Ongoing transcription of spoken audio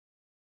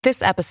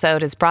This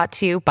episode is brought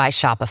to you by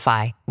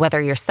Shopify.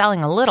 Whether you're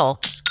selling a little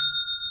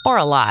or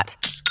a lot,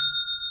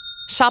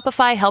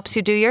 Shopify helps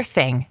you do your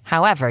thing,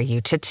 however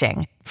you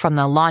cha-ching. From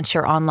the launch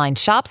your online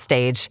shop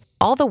stage,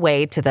 all the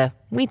way to the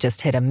we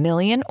just hit 1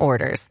 million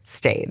orders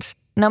stage.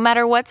 No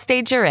matter what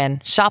stage you're in,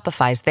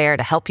 Shopify's there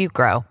to help you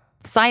grow.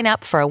 Sign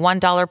up for a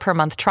 $1 per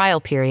month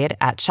trial period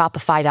at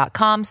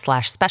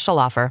shopify.com/special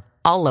offer,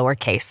 all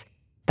lowercase.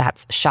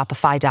 That's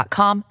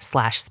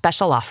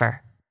shopify.com/special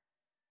offer.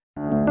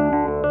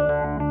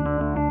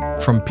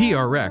 From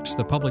PRX,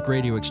 the Public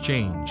Radio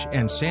Exchange,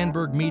 and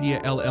Sandberg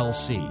Media,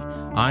 LLC,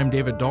 I'm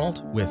David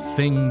Dault with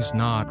Things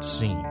Not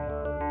Seen.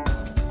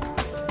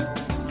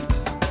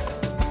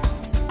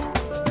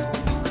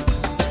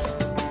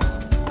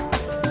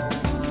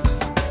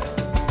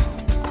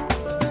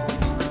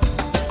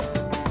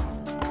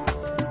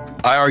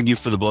 I argue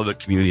for the beloved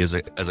community as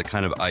a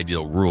kind of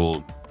ideal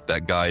rule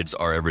that guides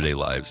our everyday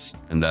lives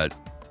and that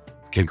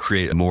can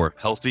create a more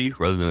healthy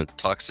rather than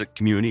toxic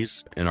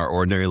communities in our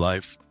ordinary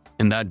life.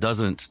 And that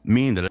doesn't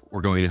mean that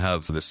we're going to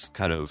have this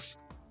kind of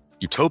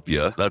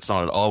utopia. That's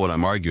not at all what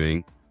I'm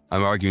arguing.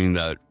 I'm arguing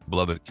that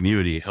beloved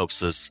community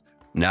helps us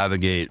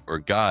navigate or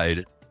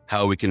guide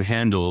how we can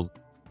handle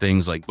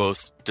things like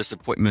both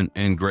disappointment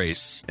and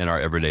grace in our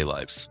everyday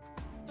lives.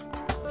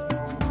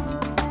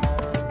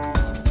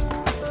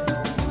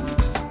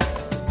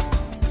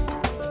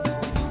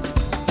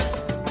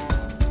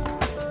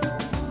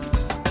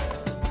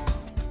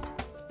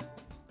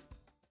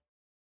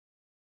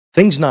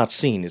 Things Not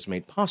Seen is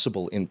made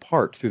possible in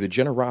part through the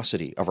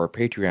generosity of our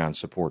Patreon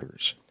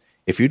supporters.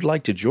 If you'd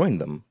like to join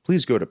them,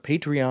 please go to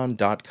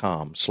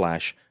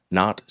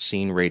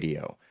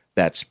patreon.com/notseenradio.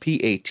 That's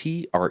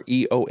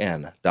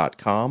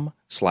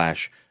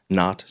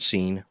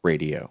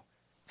patreon.com/notseenradio.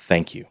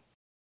 Thank you.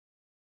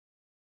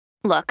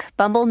 Look,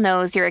 Bumble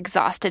knows you're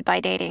exhausted by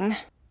dating.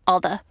 All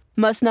the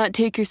must not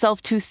take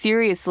yourself too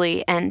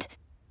seriously and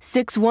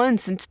 6'1"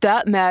 since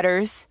that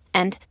matters.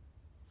 And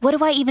what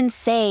do I even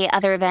say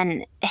other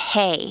than,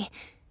 hey?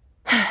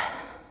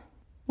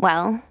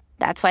 Well,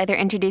 that's why they're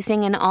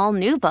introducing an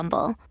all-new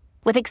Bumble,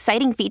 with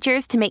exciting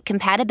features to make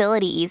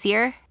compatibility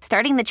easier,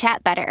 starting the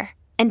chat better,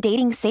 and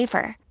dating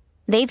safer.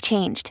 They've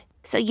changed,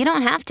 so you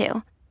don't have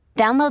to.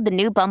 Download the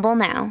new Bumble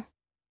now.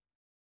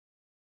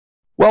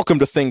 Welcome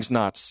to Things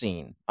Not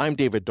Seen. I'm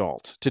David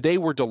Dault. Today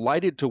we're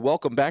delighted to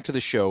welcome back to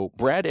the show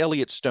Brad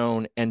Elliott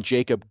Stone and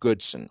Jacob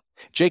Goodson.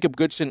 Jacob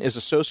Goodson is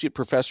Associate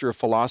Professor of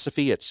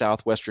Philosophy at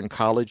Southwestern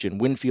College in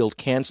Winfield,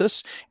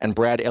 Kansas, and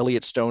Brad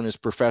Elliott Stone is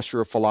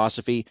Professor of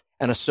Philosophy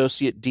and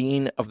Associate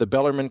Dean of the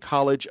Bellarmine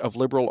College of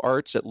Liberal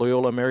Arts at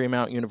Loyola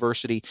Marymount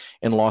University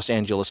in Los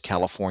Angeles,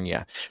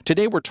 California.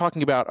 Today we're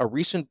talking about a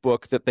recent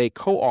book that they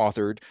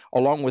co-authored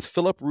along with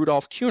Philip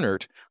Rudolph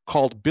Kunert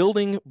called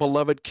Building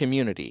Beloved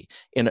Community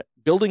in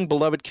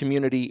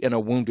a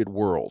Wounded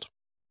World.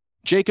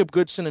 Jacob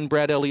Goodson and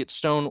Brad Elliott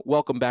Stone,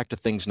 welcome back to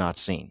Things Not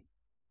Seen.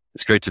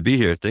 It's great to be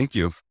here. Thank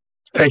you.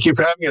 Thank you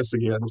for having us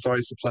again. It's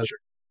always a pleasure.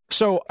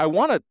 So I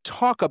want to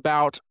talk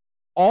about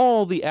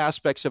all the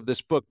aspects of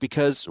this book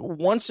because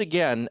once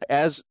again,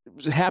 as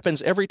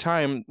happens every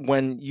time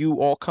when you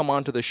all come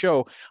onto the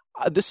show,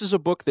 this is a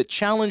book that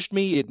challenged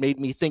me. It made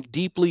me think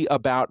deeply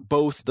about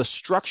both the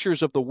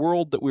structures of the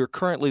world that we're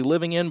currently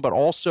living in, but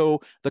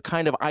also the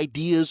kind of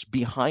ideas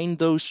behind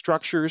those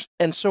structures.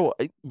 And so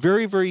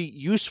very, very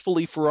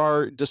usefully for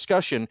our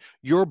discussion,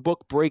 your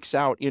book breaks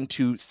out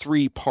into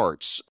 3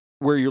 parts,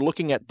 where you're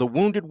looking at the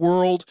wounded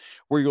world,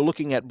 where you're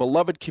looking at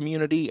beloved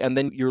community, and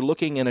then you're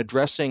looking and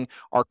addressing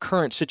our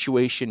current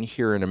situation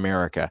here in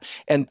America.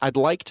 And I'd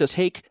like to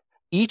take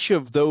each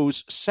of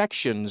those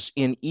sections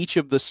in each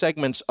of the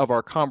segments of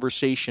our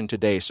conversation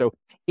today. So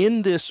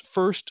in this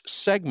first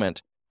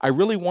segment, I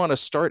really want to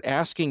start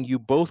asking you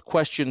both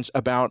questions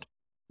about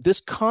this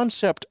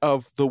concept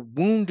of the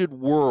wounded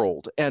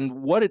world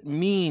and what it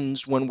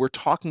means when we're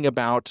talking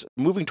about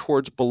moving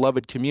towards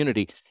beloved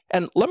community.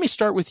 And let me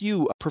start with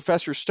you,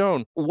 Professor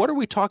Stone. What are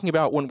we talking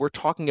about when we're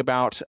talking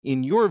about,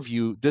 in your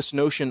view, this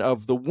notion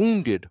of the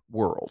wounded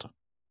world?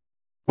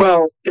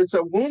 Well, it's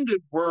a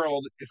wounded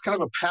world. It's kind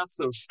of a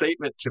passive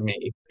statement to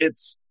me.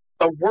 It's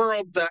a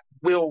world that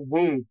will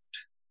wound,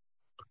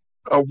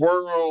 a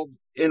world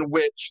in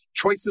which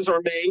choices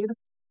are made,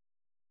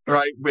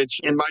 right? Which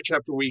in my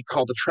chapter we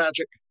call the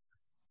tragic,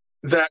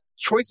 that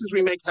choices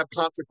we make have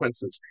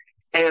consequences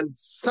and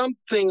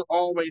something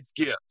always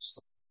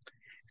gives.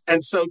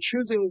 And so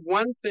choosing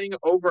one thing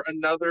over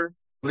another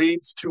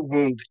leads to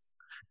wounding.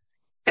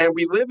 And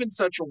we live in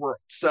such a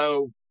world.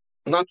 So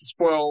not to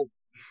spoil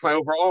my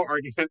overall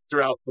argument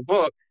throughout the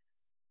book,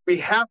 we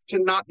have to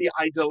not be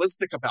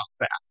idealistic about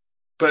that,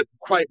 but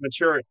quite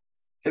material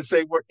and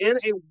say we're in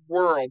a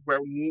world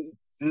where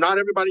not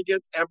everybody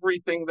gets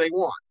everything they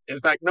want. In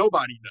fact,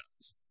 nobody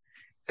does.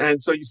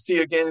 And so you see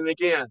again and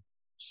again,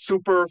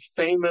 super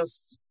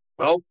famous,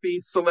 wealthy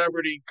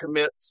celebrity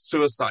commits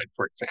suicide,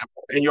 for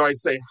example. And you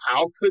always say,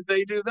 how could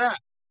they do that?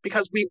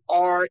 Because we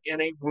are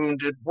in a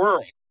wounded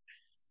world.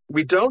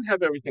 We don't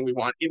have everything we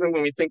want, even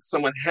when we think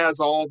someone has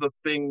all the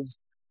things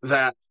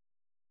that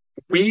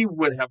we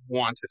would have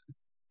wanted.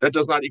 that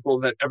does not equal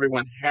that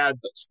everyone had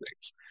those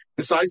things.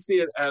 And so I see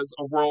it as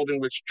a world in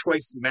which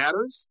choice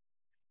matters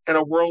and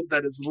a world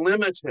that is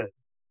limited.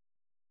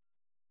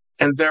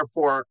 And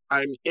therefore,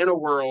 I'm in a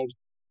world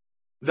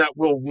that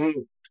will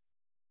wound.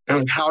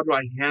 And how do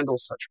I handle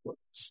such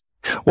wounds?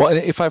 Well, and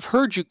if I've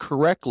heard you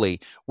correctly,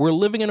 we're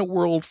living in a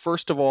world,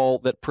 first of all,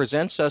 that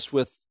presents us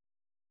with,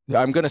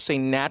 I'm going to say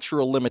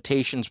natural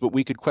limitations, but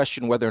we could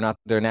question whether or not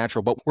they're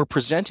natural, but we're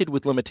presented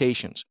with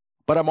limitations.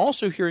 But I'm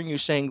also hearing you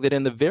saying that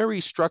in the very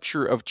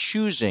structure of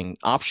choosing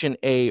option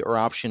A or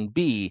option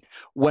B,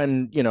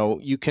 when,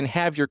 you can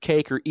have your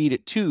cake or eat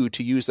it too,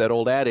 to use that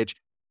old adage,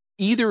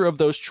 either of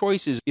those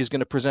choices is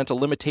going to present a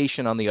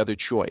limitation on the other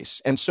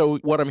choice. And so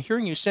what I'm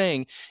hearing you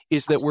saying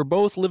is that we're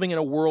both living in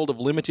a world of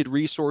limited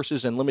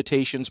resources and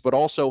limitations, but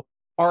also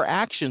our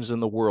actions in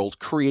the world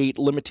create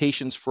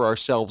limitations for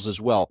ourselves as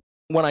well.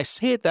 When I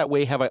say it that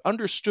way, have I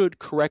understood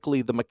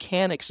correctly the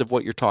mechanics of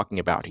what you're talking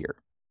about here?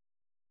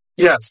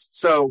 Yes.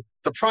 So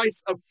the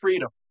price of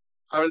freedom,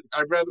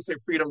 I'd rather say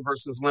freedom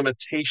versus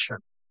limitation.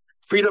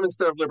 Freedom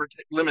instead of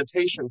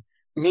limitation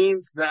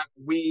means that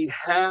we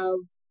have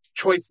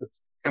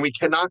choices and we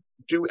cannot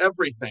do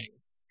everything.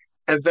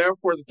 And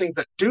therefore, the things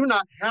that do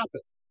not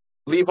happen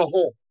leave a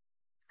hole.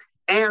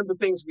 And the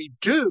things we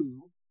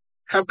do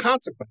have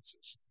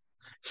consequences.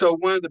 So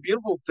one of the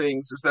beautiful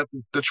things is that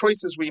the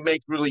choices we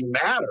make really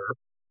matter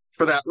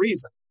for that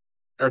reason.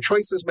 Our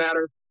choices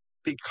matter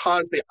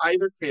because they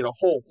either create a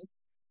hole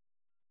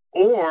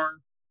or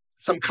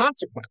some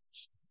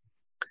consequence.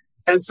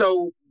 And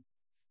so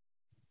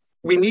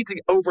we need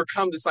to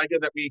overcome this idea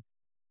that we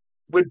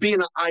would be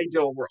in an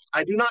ideal world.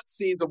 I do not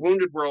see the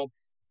wounded world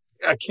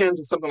akin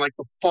to something like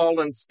the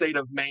fallen state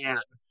of man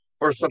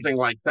or something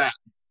like that.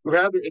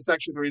 Rather, it's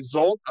actually the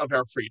result of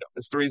our freedom.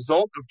 It's the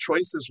result of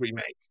choices we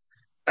make.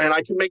 And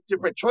I can make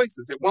different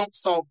choices. It won't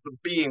solve the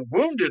being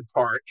wounded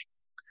part.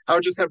 I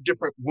would just have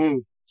different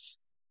wounds.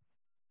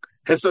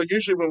 And so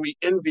usually when we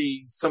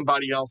envy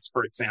somebody else,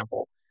 for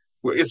example,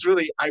 it's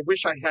really, I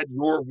wish I had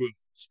your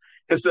wounds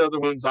instead of the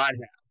wounds I have.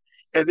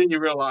 And then you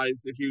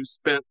realize if you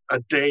spent a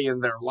day in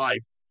their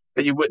life,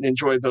 that you wouldn't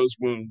enjoy those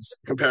wounds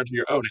compared to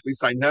your own. At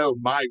least I know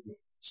my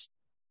wounds.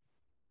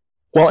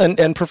 Well,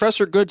 and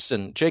Professor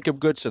Goodson,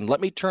 Jacob Goodson,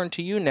 let me turn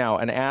to you now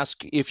and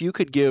ask if you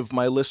could give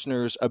my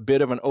listeners a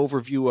bit of an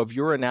overview of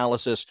your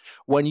analysis.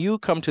 When you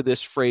come to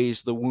this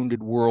phrase, the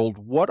wounded world,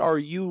 what are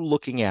you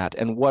looking at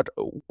and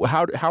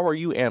how are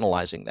you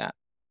analyzing that?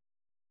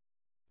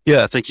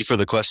 Yeah, thank you for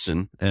the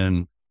question.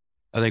 And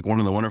I think one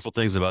of the wonderful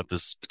things about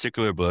this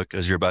particular book,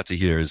 as you're about to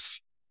hear, is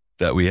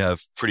that we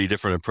have pretty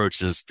different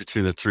approaches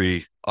between the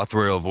three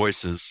authorial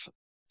voices.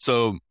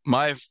 So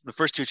the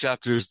first two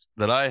chapters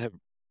that I have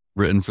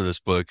written for this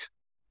book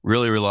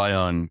really rely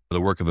on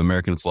the work of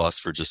American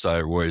philosopher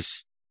Josiah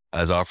Royce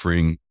as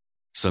offering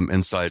some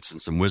insights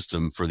and some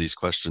wisdom for these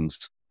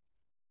questions.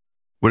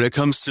 When it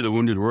comes to the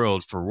wounded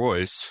world for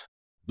Royce,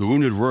 the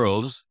wounded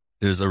world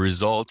is a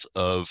result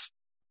of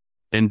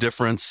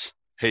indifference,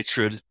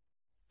 hatred,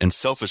 and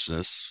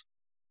selfishness,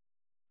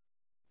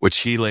 which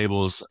he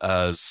labels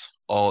as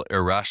all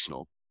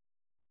irrational.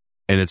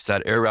 And it's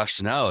that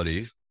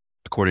irrationality,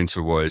 according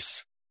to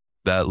Royce,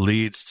 that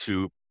leads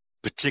to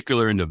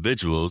particular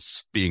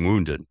individuals being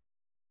wounded.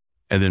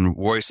 And then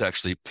Royce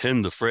actually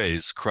penned the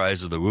phrase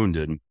cries of the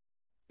wounded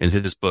in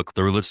his book,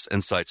 The Religious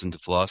Insights into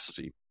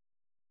Philosophy.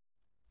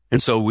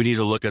 And so we need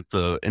to look at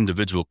the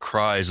individual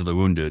cries of the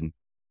wounded.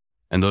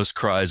 And those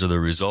cries are the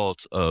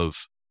result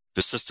of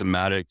the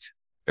systematic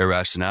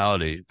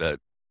irrationality that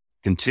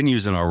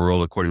continues in our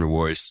world, according to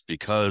Royce,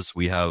 because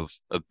we have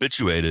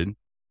habituated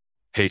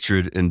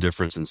hatred,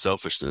 indifference, and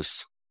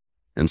selfishness.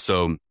 And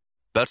so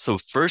that's the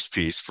first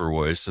piece for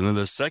Royce. And then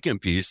the second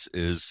piece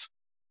is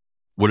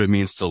what it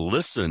means to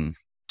listen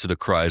to the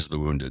cries of the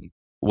wounded.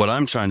 What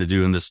I'm trying to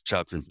do in this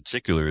chapter in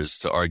particular is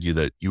to argue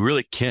that you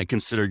really can't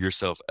consider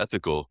yourself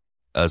ethical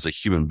as a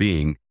human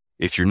being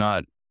if you're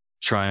not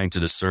trying to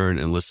discern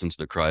and listen to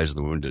the cries of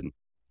the wounded.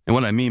 And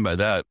what I mean by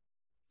that,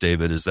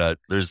 David, is that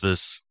there's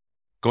this,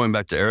 going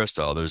back to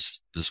Aristotle,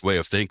 there's this way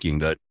of thinking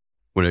that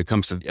when it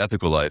comes to the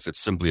ethical life, it's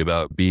simply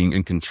about being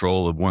in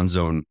control of one's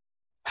own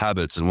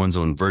habits and one's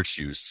own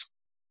virtues.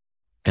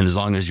 And as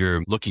long as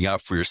you're looking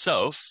out for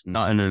yourself,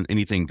 not in an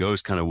anything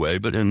goes kind of way,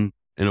 but in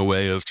a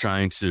way of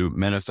trying to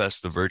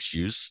manifest the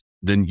virtues,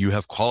 then you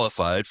have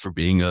qualified for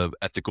being an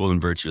ethical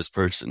and virtuous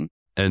person.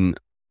 And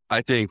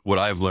I think what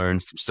I've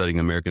learned from studying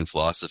American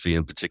philosophy,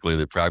 and particularly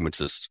the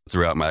pragmatist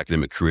throughout my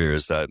academic career,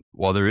 is that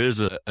while there is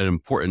an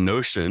important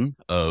notion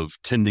of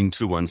tending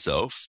to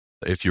oneself,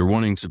 if you're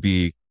wanting to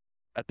be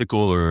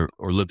ethical or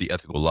live the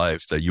ethical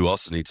life, that you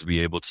also need to be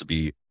able to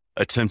be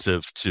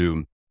attentive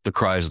to the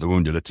cries of the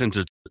wounded,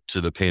 attentive to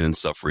the pain and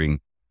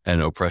suffering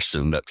and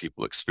oppression that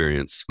people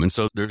experience. And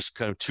so there's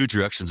kind of two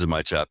directions in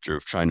my chapter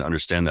of trying to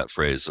understand that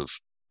phrase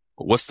of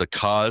what's the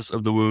cause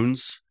of the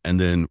wounds, and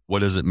then what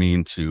does it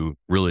mean to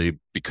really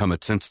become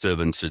attentive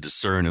and to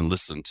discern and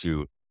listen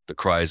to the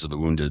cries of the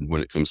wounded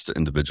when it comes to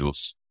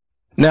individuals.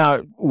 Now,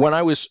 when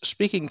I was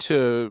speaking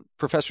to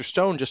Professor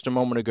Stone just a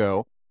moment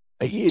ago,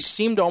 It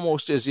seemed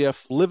almost as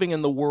if living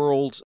in the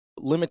world,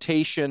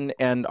 limitation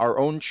and our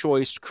own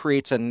choice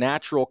creates a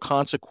natural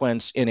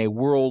consequence in a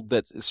world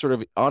that sort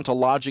of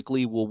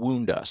ontologically will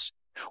wound us.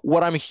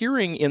 What I'm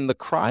hearing in the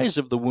cries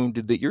of the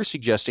wounded that you're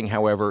suggesting,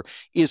 however,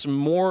 is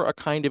more a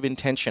kind of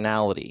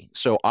intentionality.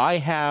 So I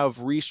have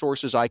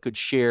resources I could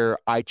share,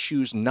 I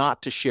choose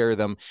not to share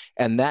them,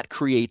 and that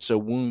creates a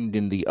wound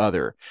in the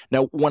other.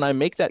 Now, when I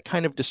make that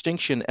kind of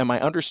distinction, am I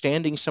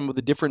understanding some of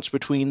the difference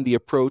between the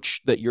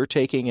approach that you're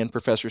taking and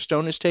Professor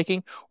Stone is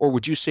taking, or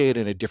would you say it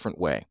in a different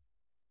way?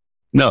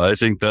 No, I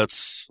think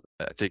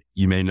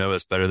you may know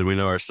us better than we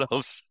know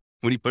ourselves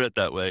when you put it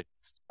that way.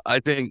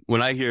 I think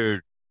when I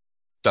hear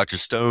Dr.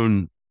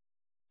 Stone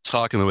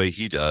talking the way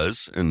he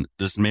does, and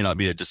this may not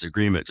be a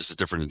disagreement, just a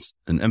difference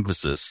in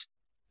emphasis,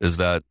 is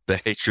that the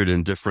hatred,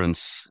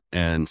 indifference,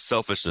 and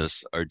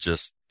selfishness are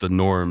just the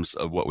norms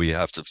of what we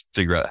have to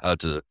figure out how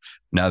to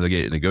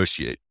navigate and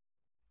negotiate.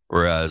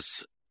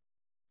 Whereas,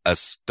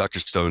 as Dr.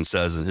 Stone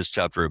says in his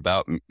chapter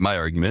about my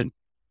argument,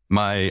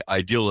 my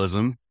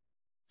idealism,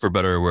 for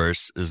better or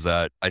worse, is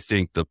that I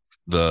think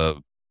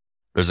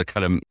there's a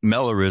kind of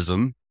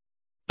Mellerism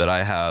that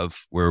I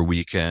have where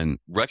we can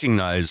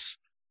recognize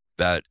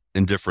that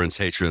indifference,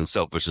 hatred, and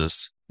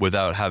selfishness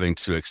without having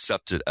to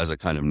accept it as a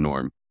kind of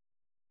norm.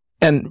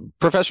 And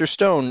Professor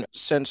Stone,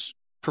 since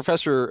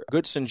Professor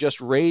Goodson just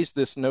raised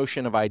this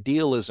notion of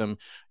idealism,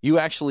 you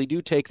actually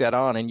do take that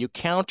on and you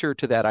counter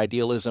to that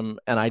idealism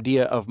an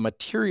idea of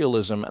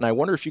materialism. And I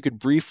wonder if you could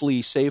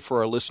briefly say for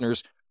our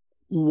listeners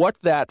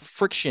what that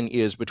friction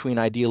is between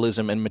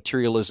idealism and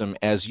materialism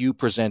as you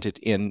present it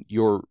in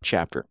your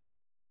chapter.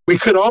 We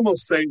could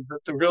almost say that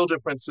the real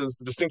difference is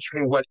the distinction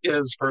between what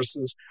is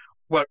versus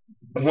what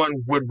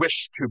one would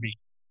wish to be.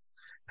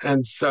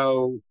 And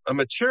so a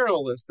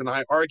materialist, and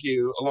I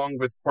argue along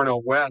with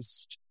Cornel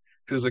West,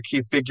 who's a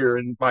key figure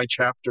in my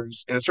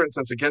chapters, in a certain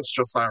sense against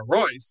Josiah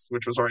Royce,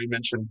 which was already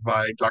mentioned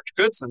by Dr.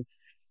 Goodson,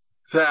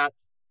 that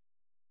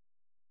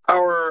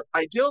our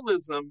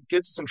idealism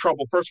gets us in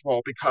trouble, first of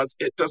all, because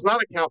it does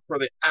not account for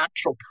the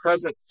actual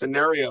present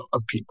scenario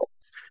of people.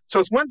 So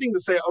it's one thing to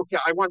say, okay,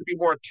 I want to be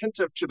more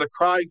attentive to the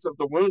cries of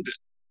the wounded.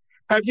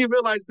 Have you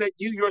realized that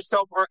you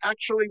yourself are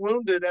actually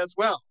wounded as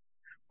well?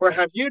 Or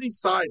have you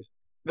decided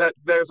that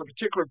there's a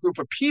particular group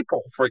of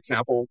people, for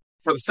example,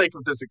 for the sake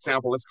of this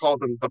example, let's call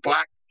them the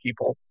Black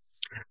people,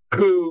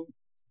 who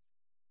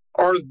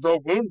are the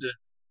wounded,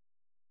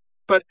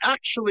 but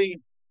actually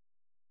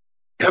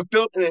have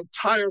built an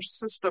entire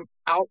system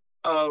out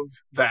of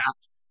that,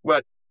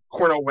 what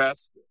Cornel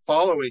West,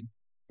 following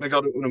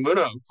Miguel de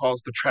Unamuno,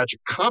 calls the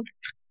tragic comic.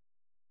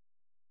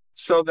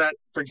 So that,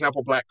 for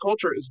example, Black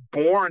culture is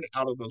born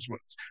out of those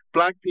wounds.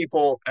 Black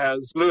people,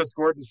 as Lewis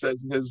Gordon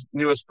says in his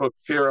newest book,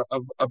 Fear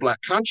of a Black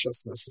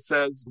Consciousness,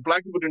 says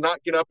Black people do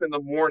not get up in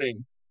the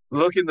morning,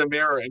 look in the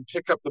mirror and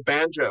pick up the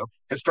banjo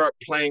and start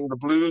playing the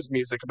blues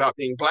music about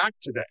being Black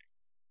today.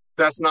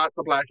 That's not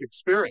the Black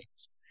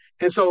experience.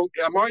 And so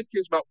I'm always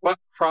curious about what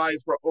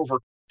cries were over.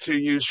 To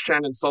use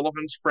Shannon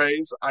Sullivan's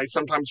phrase, I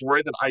sometimes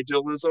worry that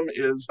idealism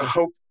is a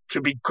hope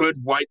to be good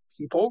white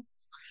people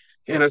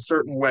in a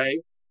certain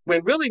way,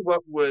 when really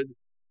what would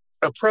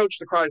approach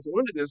the cries of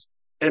wounded is,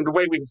 and the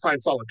way we can find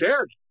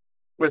solidarity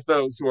with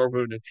those who are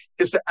wounded,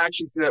 is to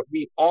actually see that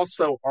we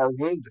also are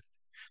wounded.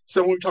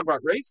 So when we talk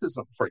about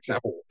racism, for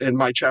example, in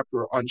my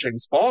chapter on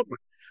James Baldwin,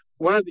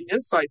 one of the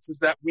insights is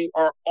that we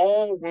are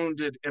all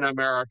wounded in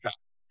America,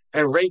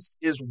 and race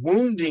is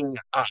wounding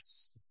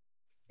us.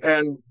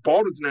 And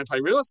Baldwin's an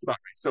anti-realist about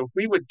race. So if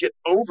we would get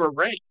over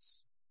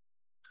race,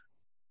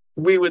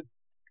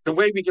 the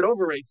way we get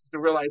over race is to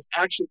realize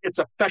actually it's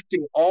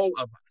affecting all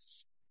of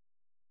us.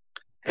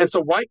 And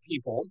so white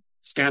people,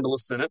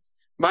 scandalous sentence,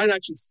 might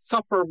actually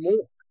suffer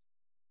more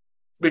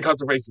because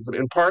of racism,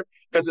 in part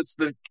because it's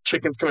the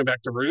chickens coming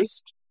back to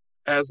roost,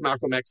 as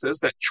Malcolm X says,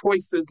 that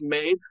choices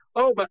made.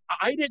 Oh, but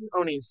I didn't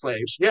own any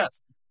slaves.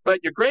 Yes, but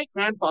your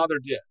great-grandfather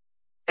did.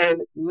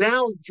 And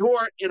now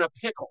you're in a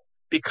pickle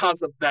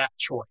because of that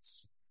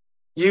choice.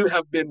 You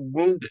have been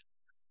wounded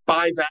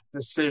by that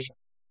decision.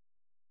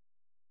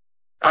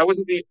 I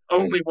wasn't the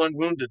only one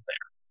wounded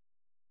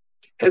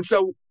there. And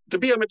so to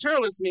be a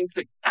materialist means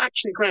to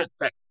actually grant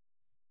that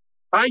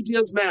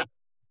ideas matter,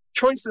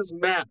 choices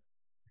matter,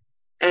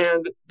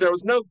 and there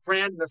was no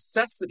grand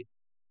necessity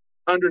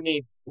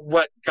underneath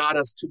what got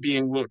us to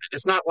being wounded.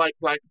 It's not like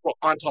Black people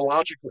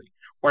ontologically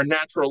or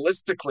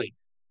naturalistically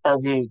are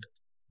wounded.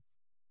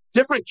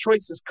 Different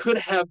choices could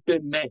have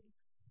been made.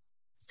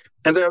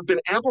 And there have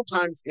been ample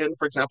times in,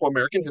 for example,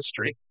 American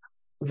history,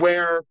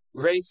 where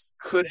race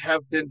could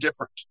have been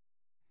different.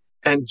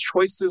 And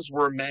choices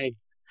were made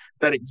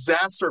that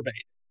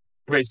exacerbated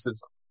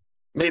racism,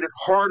 made it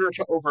harder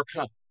to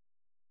overcome.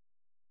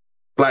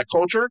 Black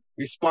culture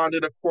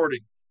responded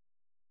accordingly.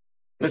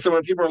 And so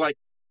when people are like,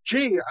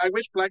 gee, I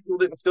wish Black people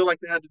didn't feel like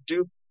they had to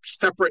do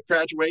separate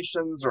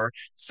graduations or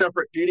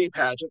separate beauty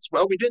pageants.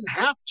 Well, we didn't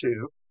have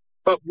to,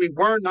 but we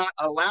were not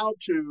allowed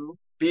to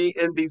be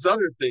in these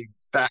other things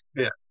back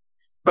then.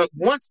 But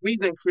once we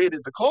then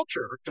created the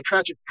culture, the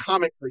tragic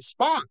comic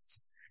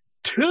response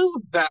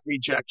to that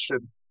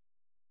rejection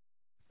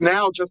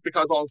Now, just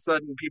because all of a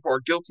sudden people are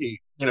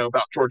guilty,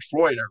 about George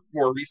Floyd, a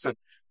more recent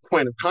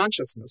point of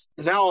consciousness,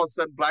 now all of a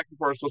sudden Black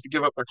people are supposed to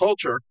give up their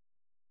culture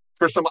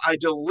for some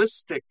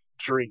idealistic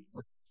dream.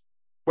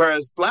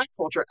 Whereas Black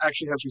culture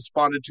actually has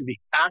responded to the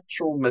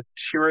actual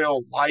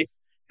material life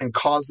and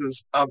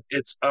causes of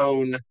its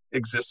own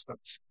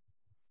existence.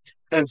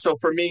 And so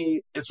for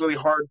me, it's really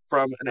hard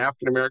from an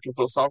African-American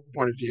philosophical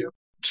point of view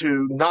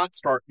to not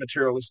start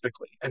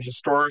materialistically and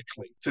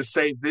historically, to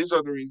say these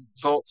are the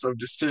results of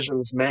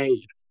decisions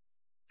made.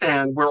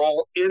 And we're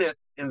all in it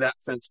in that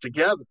sense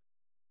together.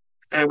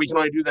 And we can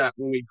only do that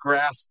when we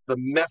grasp the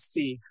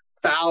messy,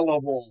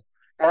 fallible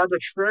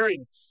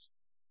arbitrariness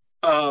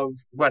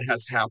of what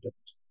has happened.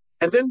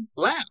 And then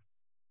laugh.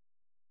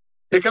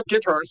 Pick up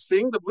guitar,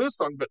 sing the blues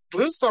song, but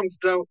blues songs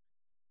don't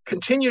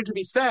continue to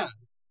be sad.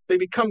 They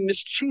become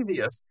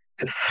mischievous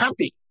and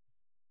happy.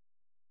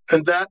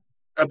 And that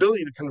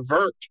ability to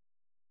convert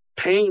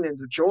pain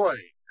into joy,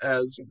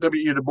 as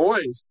W. Du Bois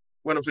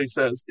wonderfully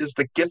says, is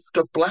the gift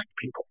of Black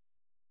people.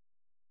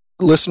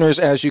 Listeners,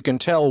 as you can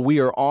tell,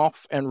 we are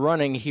off and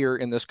running here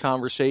in this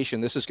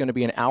conversation. This is going to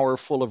be an hour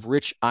full of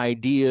rich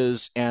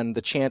ideas and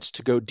the chance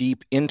to go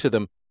deep into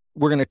them.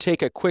 We're going to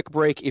take a quick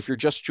break. If you're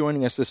just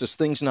joining us, this is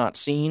Things Not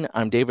Seen.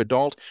 I'm David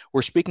Dault.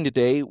 We're speaking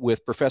today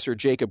with Professor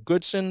Jacob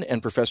Goodson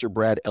and Professor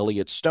Brad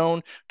Elliott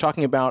Stone,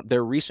 talking about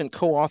their recent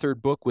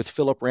co-authored book with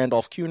Philip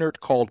Randolph Cunard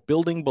called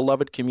Building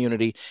Beloved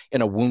Community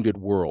in a Wounded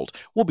World.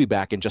 We'll be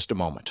back in just a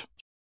moment.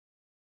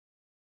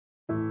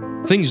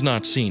 Things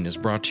Not Seen is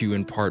brought to you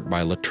in part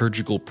by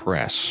Liturgical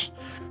Press.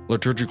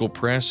 Liturgical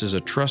Press is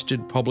a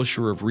trusted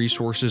publisher of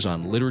resources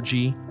on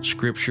liturgy,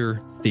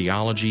 scripture,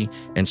 theology,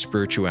 and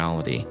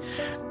spirituality.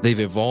 They've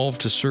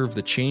evolved to serve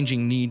the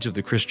changing needs of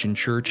the Christian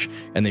church,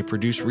 and they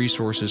produce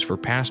resources for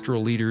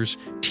pastoral leaders,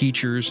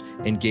 teachers,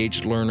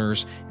 engaged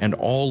learners, and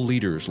all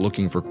leaders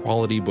looking for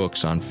quality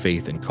books on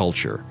faith and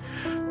culture.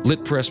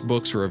 Lit Press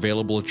books are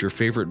available at your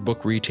favorite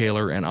book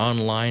retailer and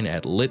online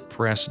at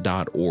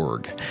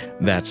litpress.org.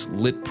 That's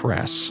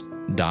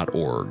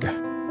litpress.org.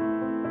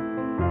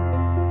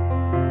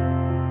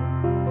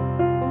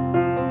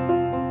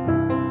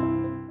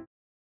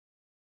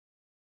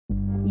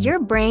 Your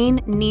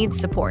brain needs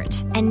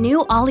support, and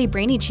new Ollie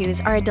Brainy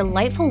Chews are a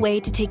delightful way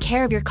to take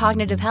care of your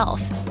cognitive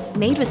health.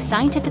 Made with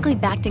scientifically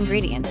backed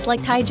ingredients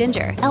like Thai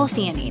ginger,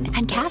 L-theanine,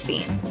 and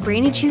caffeine,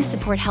 Brainy Chews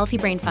support healthy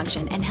brain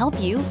function and help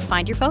you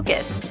find your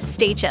focus,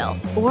 stay chill,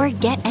 or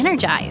get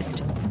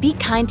energized. Be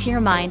kind to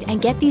your mind and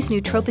get these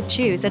nootropic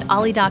chews at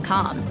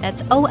ollie.com.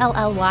 That's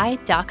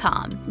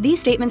OLLY.com. These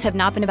statements have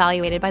not been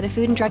evaluated by the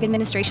Food and Drug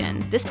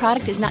Administration. This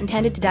product is not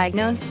intended to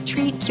diagnose,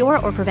 treat, cure,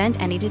 or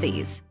prevent any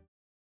disease.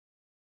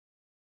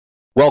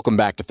 Welcome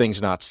back to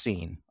Things Not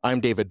Seen.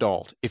 I'm David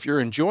Dault. If you're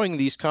enjoying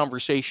these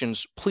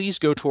conversations, please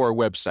go to our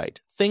website,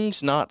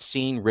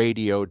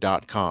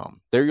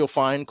 thingsnotseenradio.com. There you'll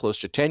find close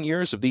to 10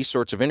 years of these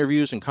sorts of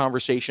interviews and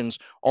conversations,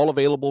 all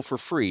available for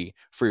free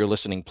for your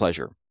listening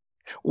pleasure.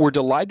 We're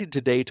delighted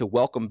today to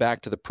welcome back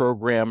to the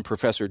program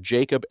Professor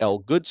Jacob L.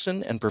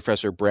 Goodson and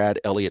Professor Brad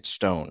Elliott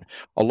Stone.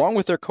 Along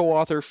with their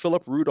co-author,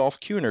 Philip Randolph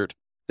Cunard,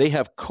 they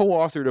have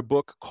co-authored a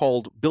book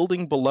called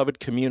Building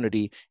Beloved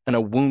Community in a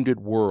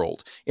Wounded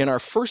World. In our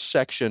first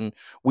section,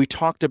 we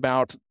talked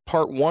about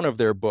part one of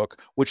their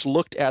book, which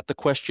looked at the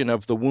question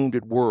of the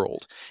wounded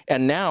world.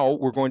 And now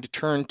we're going to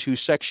turn to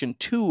section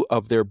 2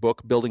 of their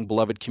book, Building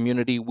Beloved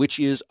Community, which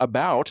is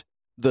about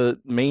the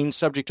main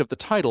subject of the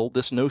title,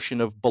 this notion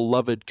of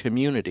beloved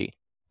community.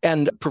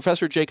 And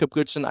Professor Jacob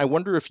Goodson, I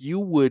wonder if you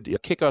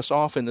would kick us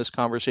off in this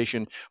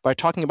conversation by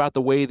talking about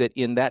the way that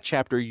in that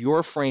chapter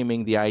you're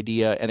framing the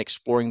idea and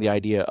exploring the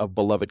idea of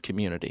beloved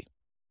community.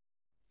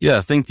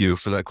 Yeah, thank you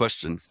for that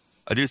question.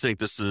 I do think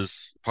this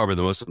is probably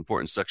the most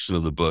important section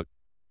of the book,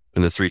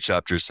 and the 3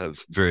 chapters have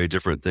very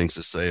different things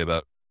to say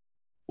about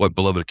what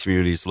beloved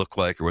communities look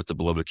like or what the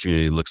beloved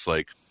community looks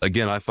like.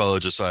 Again, I follow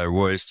Josiah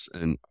Royce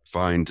and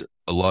find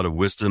a lot of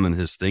wisdom in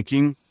his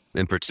thinking.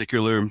 In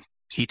particular,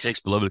 he takes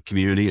beloved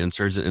community and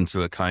turns it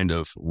into a kind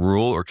of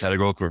rule or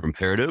categorical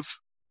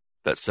imperative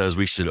that says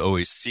we should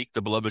always seek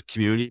the beloved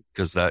community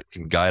because that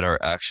can guide our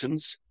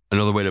actions.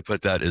 Another way to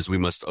put that is we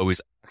must always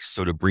act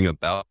so to bring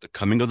about the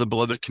coming of the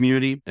beloved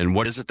community. And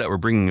what is it that we're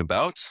bringing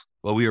about?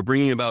 Well, we are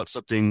bringing about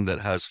something that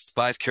has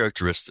 5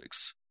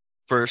 characteristics.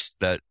 First,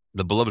 that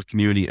the beloved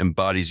community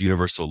embodies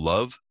universal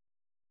love.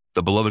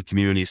 The beloved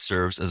community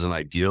serves as an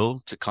ideal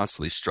to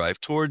constantly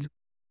strive toward.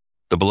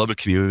 The beloved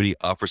community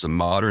offers a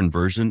modern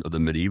version of the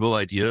medieval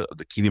idea of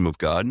the kingdom of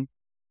God.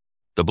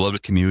 The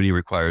beloved community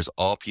requires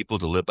all people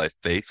to live by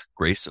faith,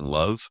 grace, and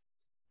love.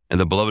 And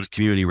the beloved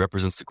community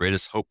represents the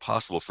greatest hope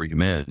possible for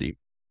humanity.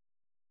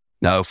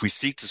 Now, if we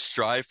seek to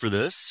strive for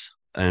this,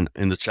 and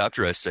in the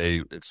chapter I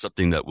say it's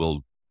something that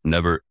we'll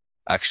never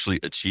actually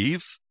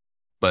achieve,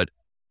 but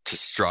to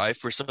strive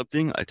for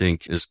something, I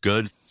think is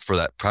good for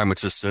that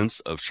pragmatist sense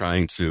of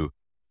trying to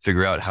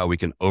figure out how we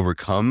can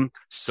overcome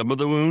some of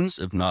the wounds,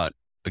 if not,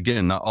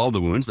 again, not all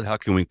the wounds, but how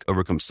can we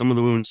overcome some of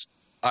the wounds?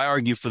 I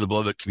argue for the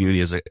beloved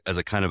community as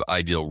a kind of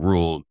ideal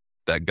rule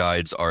that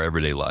guides our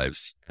everyday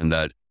lives, and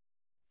that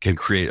can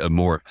create a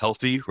more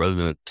healthy rather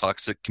than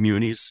toxic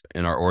communities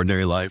in our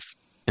ordinary life.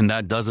 And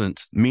that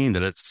doesn't mean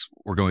that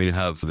we're going to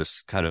have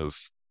this kind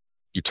of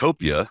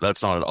utopia.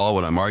 That's not at all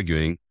what I'm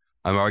arguing.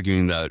 I'm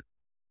arguing that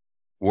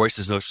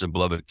Royce's notion of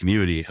beloved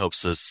community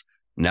helps us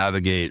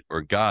navigate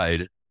or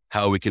guide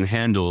how we can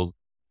handle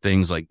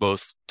things like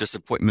both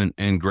disappointment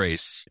and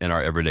grace in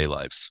our everyday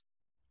lives.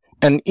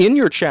 And in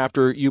your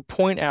chapter, you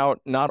point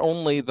out not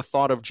only the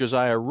thought of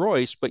Josiah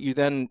Royce, but you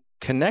then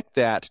connect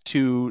that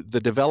to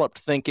the developed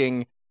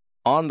thinking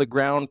on the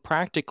ground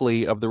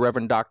practically of the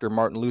Reverend Dr.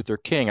 Martin Luther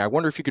King. I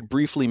wonder if you could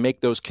briefly make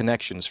those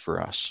connections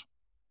for us.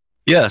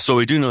 Yeah, so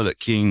we do know that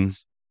King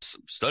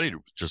studied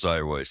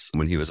Josiah Royce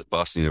when he was at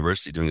Boston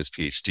University doing his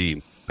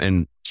PhD.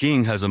 And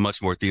King has a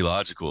much more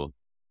theological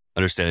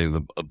understanding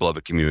of the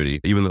beloved community.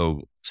 Even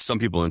though some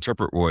people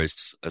interpret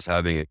Royce as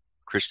having a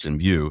Christian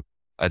view,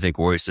 I think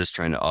Royce is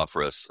trying to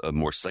offer us a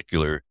more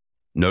secular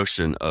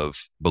notion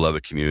of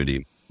beloved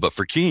community. But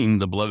for King,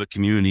 the beloved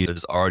community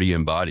is already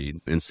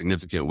embodied in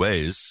significant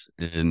ways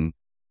in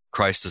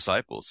Christ's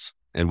disciples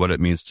and what it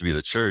means to be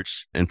the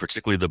church, and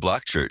particularly the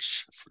Black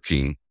church for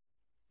King.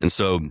 And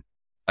so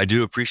I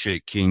do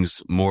appreciate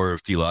King's more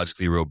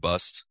theologically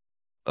robust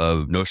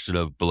notion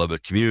of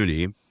beloved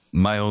community.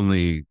 My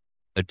only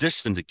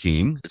addition to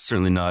King, it's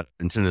certainly not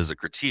intended as a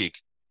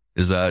critique,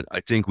 is that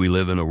I think we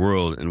live in a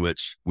world in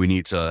which we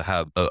need to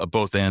have a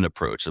both-and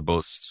approach, a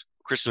both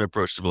Christian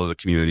approach to beloved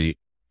community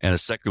and a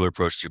secular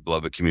approach to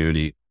beloved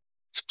community,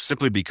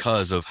 simply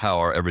because of how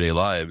our everyday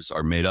lives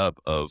are made up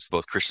of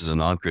both Christians and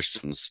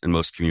non-Christians in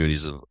most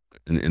communities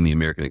in the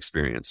American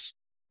experience.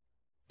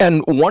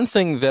 And one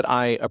thing that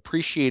I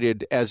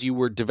appreciated as you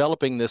were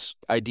developing this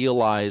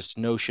idealized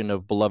notion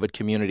of beloved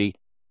community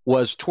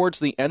was towards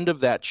the end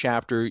of that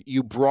chapter,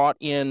 you brought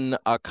in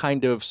a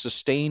kind of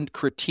sustained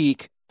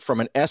critique from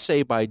an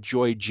essay by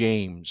Joy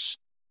James.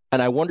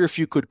 And I wonder if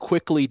you could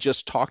quickly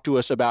just talk to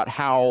us about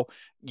how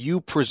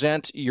you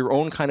present your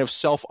own kind of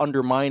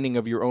self-undermining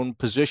of your own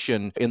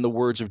position in the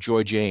words of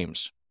Joy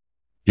James.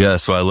 Yeah,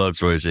 so I love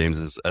Joy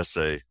James's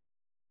essay.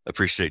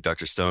 Appreciate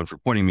Dr. Stone for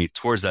pointing me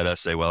towards that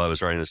essay while I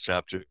was writing this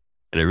chapter.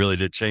 And it really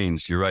did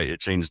change. You're right. It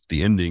changed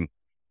the ending,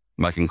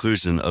 my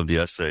conclusion of the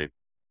essay.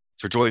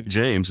 For Joy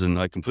James, and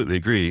I completely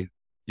agree,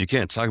 you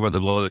can't talk about the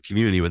beloved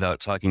community without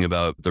talking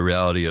about the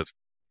reality of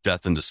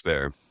death and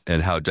despair,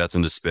 and how death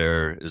and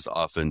despair is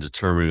often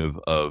determinative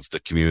of the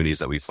communities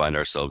that we find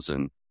ourselves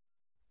in.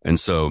 And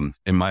so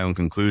in my own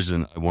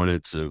conclusion, I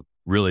wanted to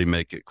really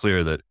make it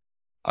clear that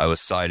I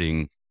was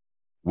siding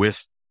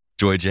with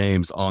Joy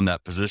James on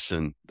that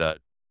position, that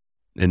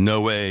in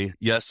no way,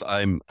 yes,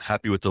 I'm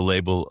happy with the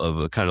label of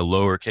a kind of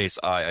lowercase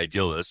I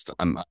idealist.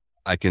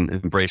 I can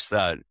embrace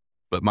that.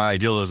 But my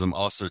idealism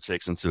also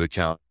takes into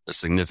account a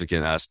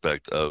significant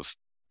aspect of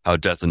how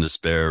death and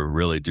despair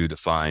really do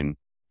define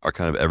our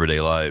kind of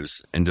everyday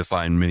lives and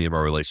define many of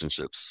our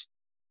relationships.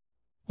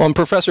 Well, and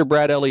Professor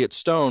Brad Elliott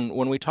Stone,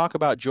 when we talk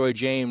about Joy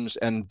James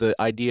and the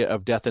idea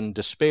of death and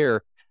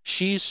despair,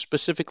 she's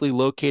specifically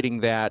locating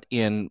that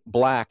in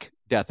Black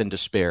death and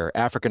despair,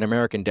 African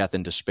American death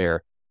and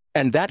despair.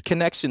 And that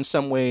connects in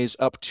some ways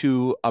up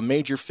to a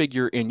major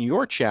figure in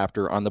your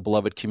chapter on the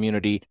beloved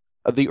community,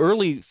 the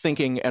early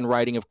thinking and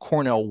writing of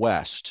Cornel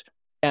West.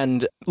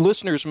 And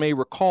listeners may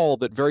recall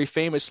that very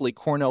famously,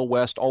 Cornel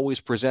West always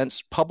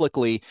presents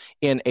publicly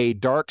in a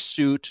dark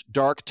suit,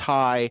 dark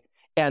tie.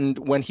 And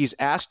when he's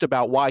asked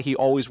about why he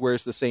always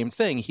wears the same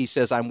thing, he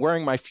says, "I'm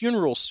wearing my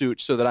funeral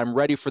suit so that I'm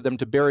ready for them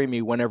to bury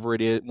me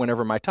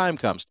whenever my time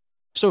comes."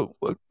 So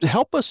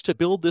help us to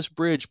build this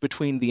bridge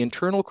between the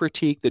internal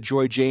critique that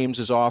Joy James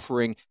is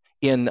offering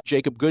in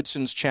Jacob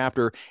Goodson's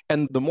chapter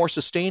and the more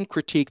sustained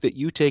critique that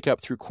you take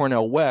up through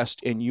Cornel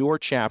West in your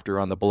chapter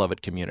on the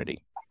beloved community.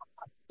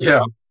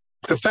 Yeah.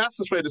 The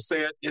fastest way to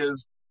say it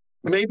is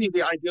maybe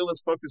the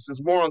idealist focuses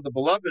more on the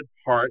beloved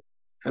part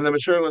and the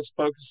materialist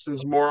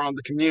focuses more on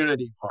the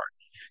community part.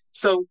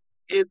 So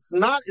it's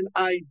not an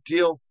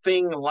ideal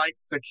thing like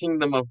the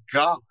kingdom of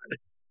God.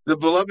 The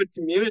beloved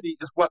community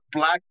is what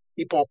Black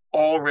people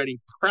already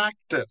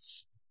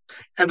practice.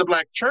 And the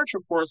Black church,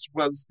 of course,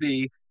 was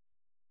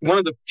one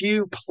of the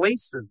few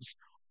places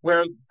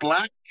where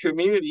Black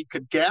community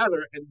could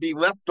gather and be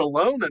left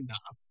alone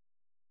enough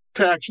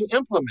to actually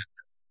implement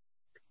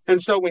it.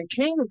 And so when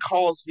King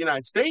calls the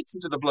United States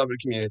into the beloved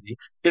community,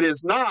 it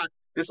is not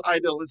this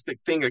idealistic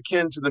thing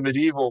akin to the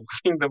medieval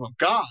kingdom of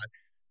God,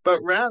 but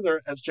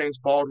rather, as James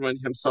Baldwin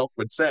himself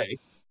would say,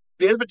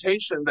 the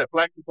invitation that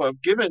Black people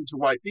have given to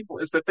white people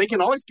is that they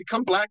can always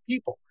become Black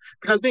people,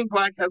 because being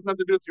Black has nothing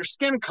to do with your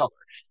skin color.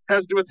 It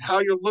has to do with how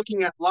you're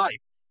looking at life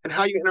and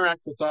how you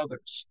interact with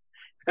others.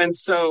 And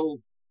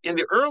so in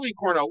the early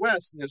Cornel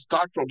West, in his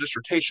doctoral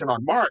dissertation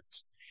on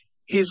Marx,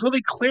 he's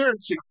really clear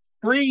to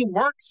free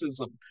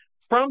Marxism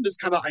from this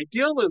kind of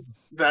idealism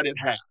that it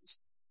has,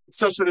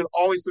 such that it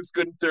always looks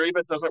good in theory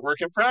but doesn't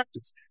work in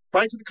practice.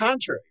 Quite to the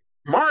contrary,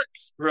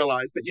 Marx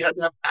realized that you had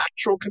to have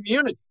actual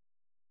community.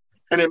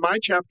 And in my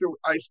chapter,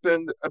 I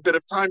spend a bit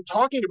of time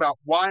talking about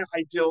why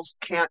ideals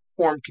can't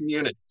form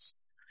communities.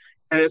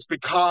 And it's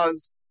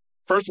because,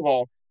 first of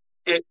all,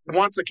 it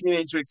wants a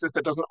community to exist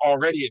that doesn't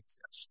already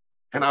exist.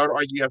 And I would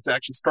argue you have to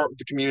actually start with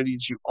the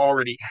communities you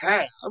already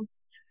have.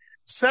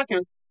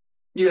 Second,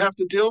 you have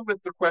to deal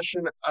with the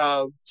question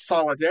of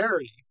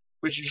solidarity,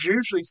 which is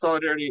usually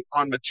solidarity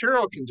on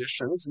material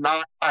conditions,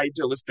 not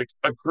idealistic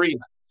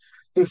agreement.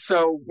 And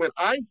so when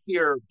I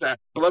hear that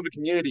beloved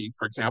community,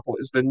 for example,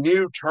 is the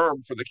new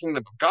term for the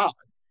kingdom of God,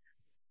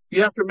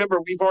 you have to remember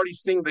we've already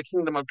seen the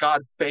kingdom of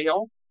God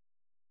fail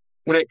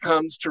when it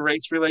comes to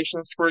race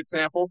relations, for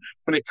example,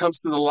 when it comes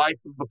to the life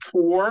of the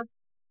poor.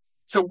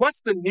 So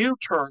what's the new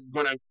term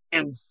going to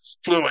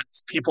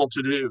influence people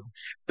to do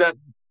that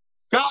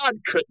God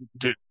couldn't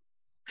do?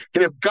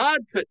 And if God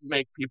couldn't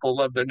make people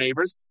love their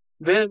neighbors,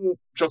 then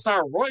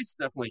Josiah Royce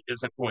definitely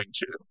isn't going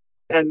to.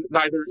 And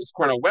neither is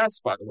Cornel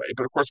West, by the way.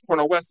 But of course,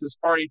 Cornel West is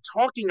already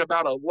talking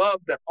about a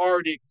love that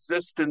already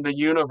exists in the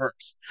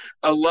universe,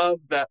 a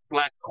love that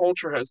Black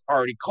culture has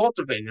already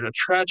cultivated, a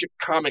tragic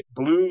comic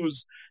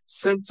blues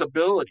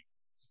sensibility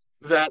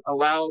that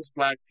allows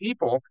Black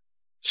people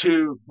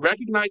to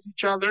recognize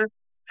each other,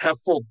 have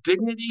full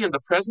dignity in the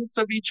presence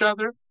of each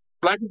other.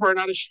 Black people are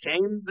not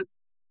ashamed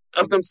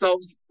of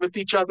themselves with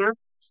each other,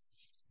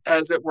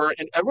 as it were,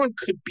 and everyone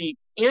could be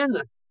in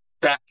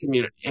that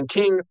community. And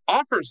King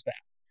offers that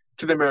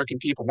to the American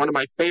people. One of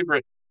my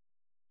favorite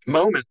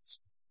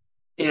moments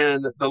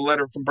in the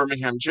letter from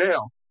Birmingham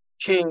jail,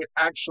 King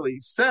actually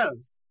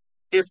says,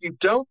 if you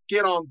don't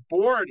get on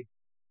board,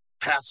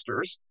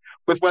 pastors,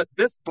 with what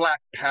this Black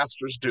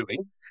pastor's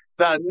doing,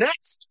 the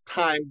next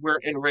time we're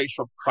in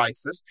racial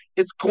crisis,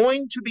 it's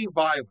going to be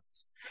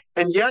violence.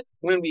 And yet,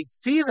 when we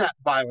see that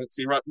violence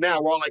erupt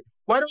now, we're all like,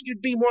 why don't you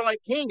be more like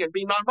King and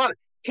be nonviolent?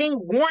 King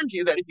warned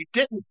you that if you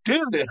didn't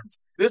do this,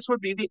 this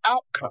would be the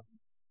outcome.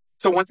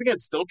 So once again,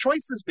 still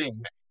choices being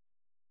made.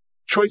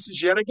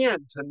 Choices yet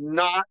again to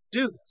not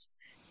do this.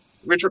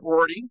 Richard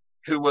Rorty,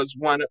 who was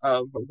one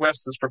of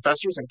West's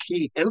professors and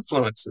key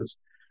influences,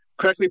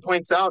 correctly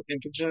points out in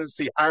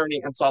Contingency,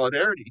 Irony, and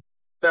Solidarity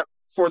that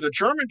for the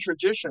German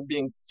tradition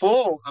being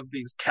full of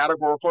these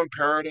categorical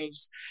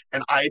imperatives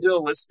and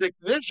idealistic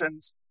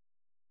visions,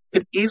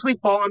 could easily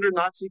fall under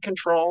Nazi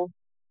control,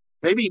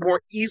 maybe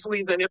more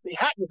easily than if they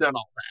hadn't done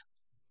all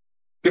that.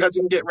 Because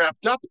you can get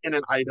wrapped up in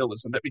an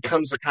idealism that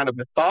becomes a kind of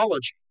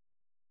mythology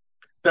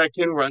that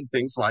can run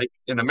things like,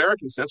 in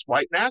American sense,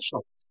 white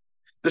nationalism.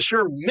 The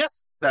sheer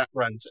myth that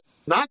runs it,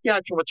 not the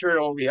actual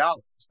material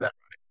realities that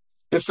run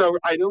it. And so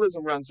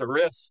idealism runs a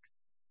risk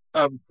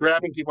of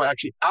grabbing people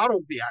actually out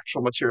of the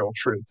actual material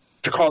truth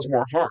to cause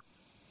more harm.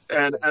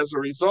 And as a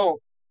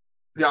result,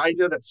 the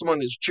idea that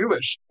someone is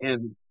Jewish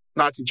in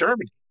Nazi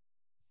Germany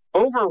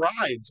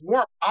overrides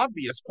more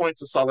obvious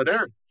points of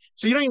solidarity.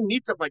 So you don't even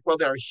need something like, well,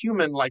 they're a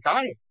human like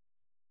I am.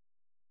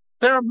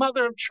 They're a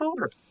mother of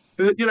children.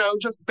 You know,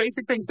 just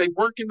basic things. They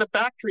work in the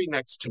factory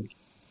next to me.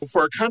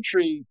 For a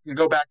country, you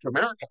go back to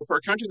America, for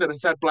a country that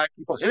has had Black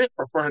people in it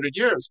for 400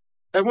 years,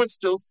 everyone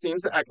still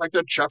seems to act like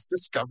they're just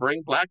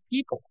discovering Black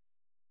people.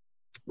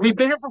 We've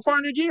been here for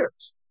 400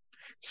 years.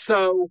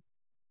 So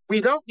we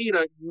don't need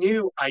a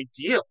new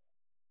ideal.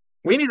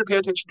 We need to pay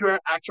attention to our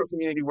actual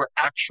community we're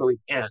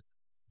actually in.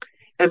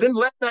 And then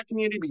let that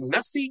community be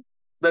messy,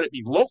 let it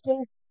be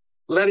local,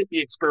 let it be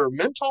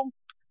experimental,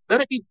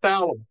 let it be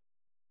fallible.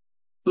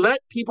 Let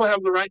people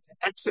have the right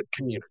to exit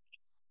community.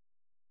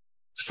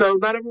 So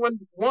not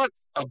everyone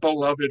wants a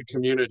beloved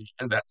community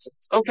in that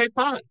sense. Okay,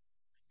 fine.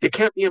 It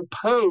can't be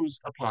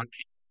imposed upon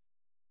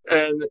people.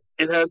 And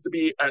it has to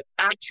be an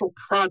actual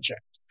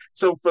project.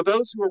 So for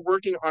those who are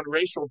working on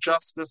racial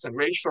justice and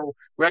racial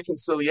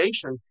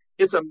reconciliation,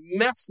 it's a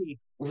messy,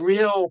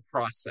 real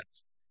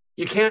process.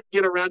 You can't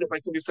get around it by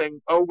simply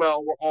saying, oh,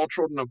 well, we're all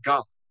children of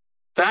God.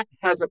 That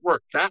hasn't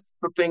worked. That's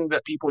the thing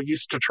that people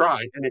used to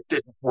try, and it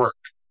didn't work.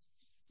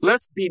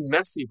 Let's be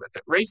messy with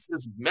it. Race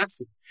is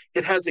messy.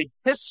 It has a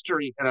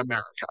history in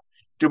America.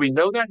 Do we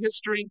know that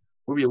history?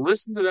 Will we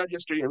listen to that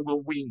history? And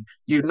will we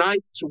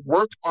unite to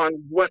work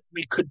on what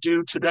we could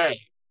do today?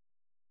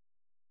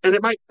 And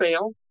it might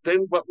fail.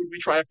 Then what would we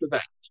try after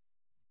that?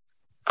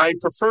 I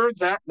prefer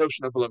that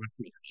notion of beloved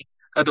community,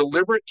 a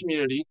deliberate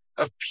community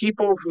of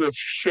people who have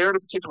shared a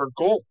particular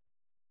goal.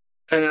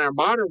 And in our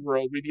modern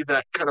world, we need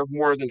that kind of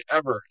more than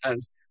ever,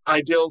 as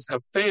ideals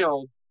have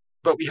failed,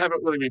 but we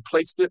haven't really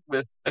replaced it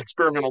with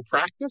experimental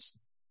practice.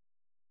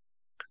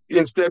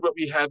 Instead, what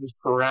we have is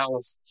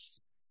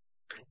paralysis.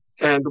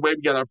 And the way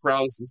we get our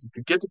paralysis is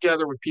to get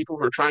together with people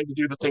who are trying to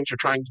do the things you're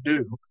trying to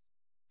do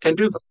and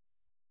do them.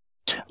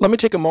 Let me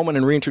take a moment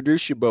and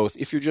reintroduce you both.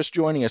 If you're just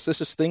joining us, this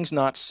is Things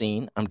Not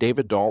Seen. I'm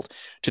David Dault.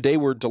 Today,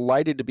 we're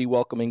delighted to be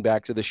welcoming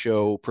back to the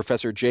show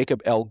Professor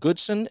Jacob L.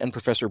 Goodson and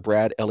Professor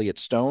Brad Elliott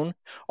Stone.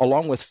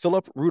 Along with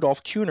Philip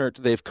Rudolph Kunert,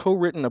 they've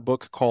co-written a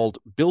book called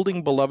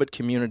Building Beloved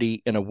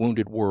Community in a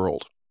Wounded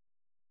World.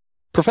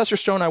 Professor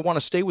Stone, I want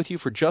to stay with you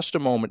for just a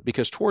moment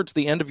because towards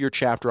the end of your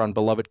chapter on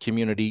beloved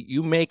community,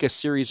 you make a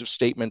series of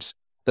statements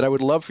that I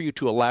would love for you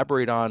to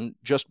elaborate on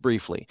just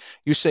briefly.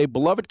 You say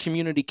beloved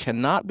community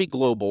cannot be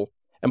global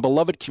and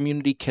beloved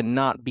community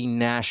cannot be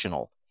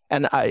national.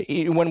 And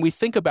when we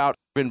think about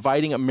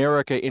inviting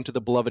America into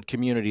the beloved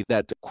community,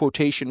 that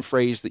quotation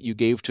phrase that you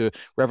gave to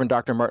Reverend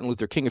Dr. Martin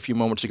Luther King a few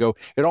moments ago,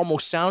 it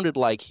almost sounded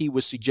like he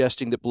was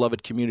suggesting that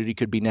beloved community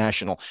could be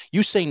national.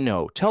 You say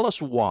no. Tell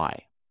us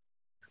why.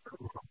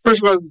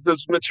 First of all,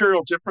 there's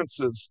material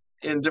differences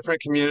in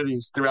different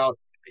communities throughout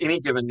any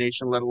given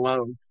nation, let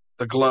alone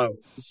the globe.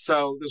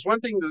 So there's one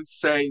thing to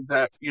say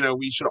that,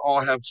 we should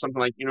all have something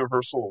like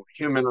universal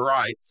human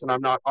rights, and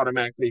I'm not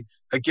automatically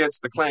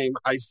against the claim.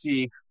 I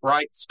see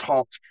rights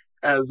talked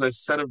as a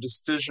set of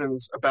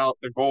decisions about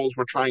the goals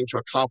we're trying to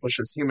accomplish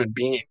as human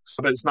beings,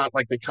 but it's not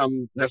like they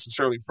come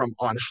necessarily from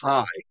on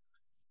high.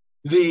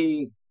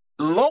 The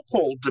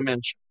local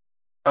dimension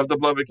of the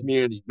beloved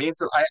community means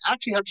that I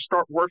actually have to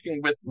start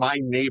working with my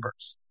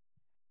neighbors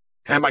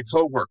and my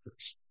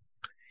coworkers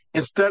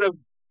instead of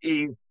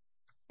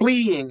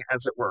fleeing,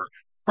 as it were,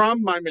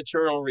 from my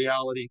material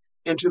reality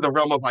into the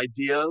realm of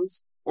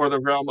ideas or the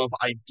realm of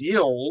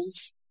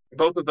ideals.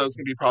 Both of those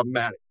can be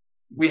problematic.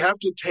 We have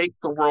to take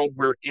the world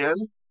we're in,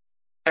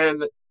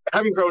 and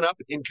having grown up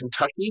in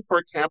Kentucky, for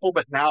example,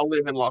 but now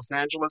live in Los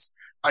Angeles,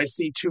 I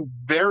see two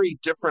very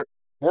different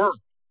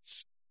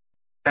worlds.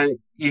 And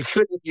you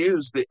couldn't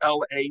use the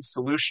LA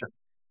solution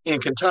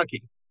in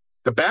Kentucky.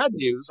 The bad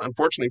news,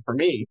 unfortunately for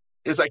me,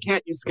 is I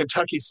can't use the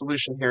Kentucky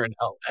solution here in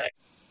LA.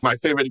 My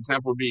favorite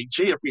example would be,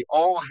 if we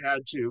all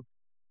had to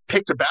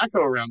pick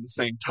tobacco around the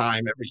same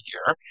time every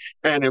year,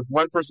 and if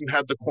one person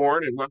had the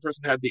corn and one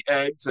person had the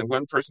eggs and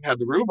one person had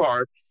the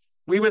rhubarb,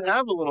 we would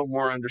have a little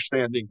more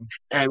understanding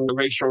and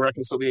racial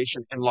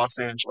reconciliation in Los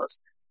Angeles.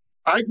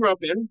 I grew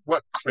up in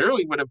what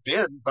clearly would have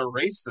been the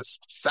racist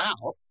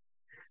South,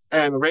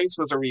 and race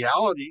was a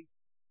reality,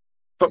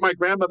 but my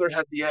grandmother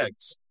had the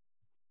eggs.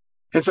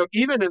 And so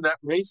even in that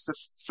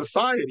racist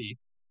society,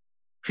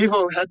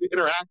 people had to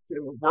interact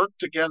and work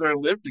together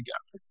and live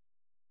together.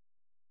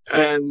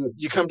 And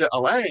you come to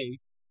LA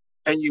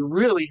and you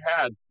really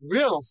had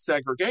real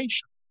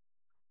segregation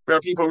where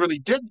people really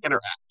didn't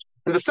interact.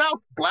 In the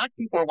South, Black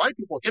people and white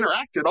people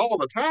interacted all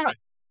the time.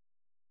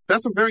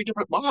 That's a very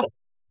different model.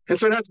 And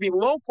so it has to be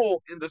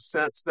local in the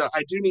sense that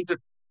I do need to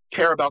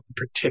care about the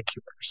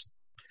particulars.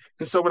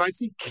 And so when I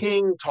see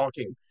King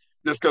talking,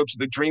 let's go to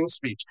the dream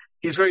speech,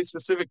 he's very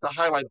specific to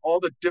highlight all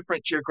the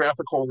different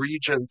geographical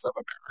regions of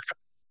America.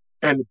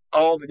 And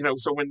all,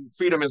 so when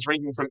freedom is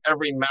ringing from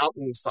every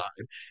mountainside,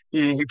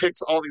 he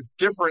picks all these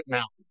different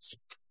mountains.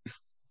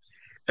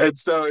 And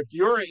so if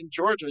you're in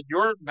Georgia,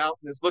 your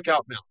mountain is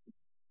Lookout Mountain.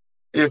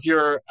 If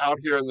you're out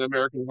here in the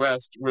American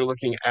West, we're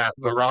looking at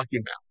the Rocky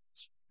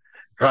Mountains,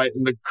 right?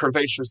 And the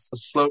curvaceous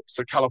slopes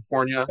of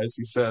California, as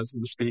he says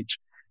in the speech.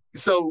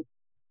 So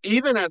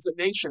even as a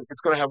nation,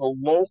 it's going to have a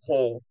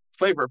local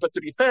flavor. But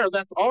to be fair,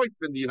 that's always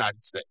been the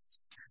United States.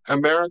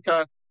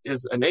 America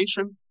is a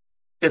nation.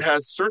 It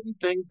has certain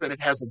things that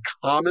it has in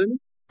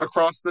common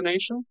across the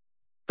nation,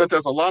 but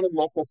there's a lot of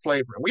local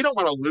flavor. And we don't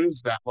want to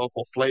lose that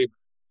local flavor.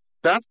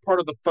 That's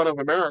part of the fun of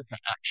America,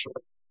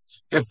 actually.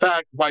 In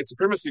fact, white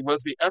supremacy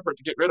was the effort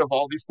to get rid of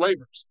all these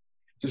flavors.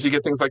 Because you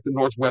get things like the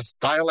Northwest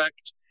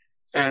dialect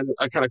and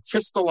a kind of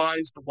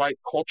crystallized white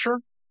culture,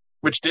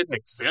 which didn't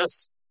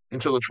exist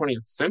until the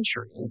 20th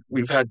century.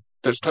 And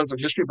there's tons of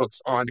history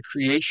books on the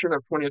creation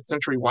of 20th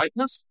century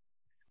whiteness,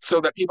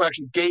 so that people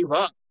actually gave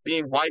up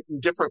being white in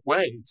different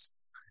ways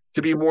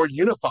to be more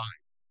unified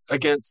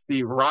against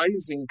the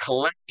rising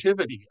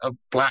collectivity of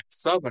Black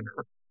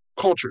Southerner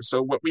culture.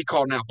 So what we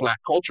call now Black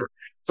culture,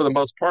 for the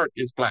most part,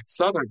 is Black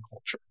Southern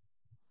culture.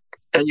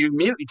 And you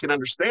immediately can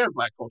understand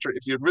Black culture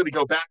if you really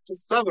go back to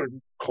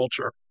Southern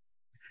culture.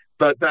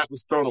 But that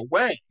was thrown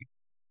away,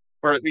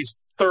 or at least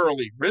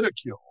thoroughly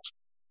ridiculed,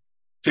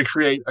 to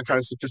create a kind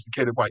of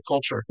sophisticated white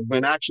culture,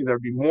 when actually there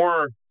would be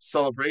more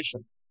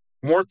celebration,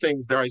 more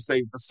things, dare I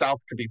say, the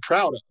South could be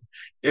proud of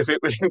if it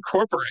would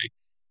incorporate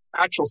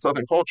actual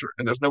Southern culture.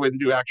 And there's no way to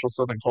do actual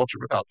Southern culture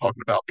without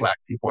talking about Black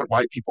people and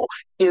white people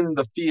in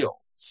the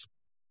fields.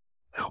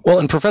 Well,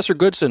 and Professor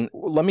Goodson,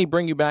 let me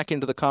bring you back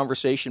into the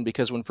conversation,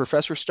 because when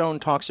Professor Stone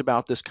talks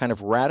about this kind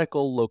of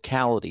radical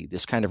locality,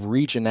 this kind of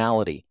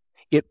regionality,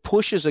 it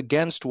pushes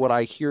against what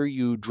I hear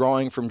you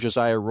drawing from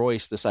Josiah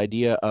Royce, this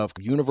idea of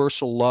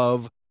universal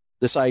love,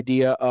 this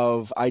idea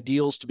of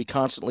ideals to be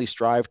constantly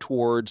strived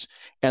towards,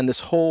 and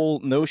this whole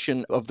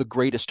notion of the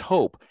greatest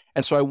hope.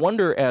 And so I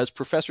wonder, as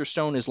Professor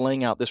Stone is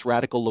laying out this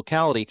radical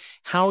locality,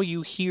 how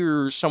you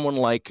hear someone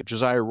like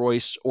Josiah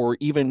Royce, or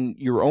even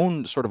your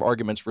own sort of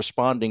arguments,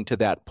 responding to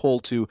that pull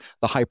to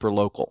the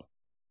hyperlocal.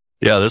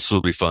 Yeah, this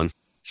will be fun.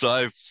 So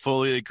I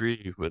fully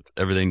agree with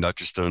everything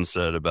Dr. Stone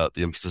said about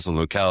the emphasis on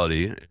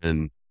locality.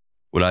 And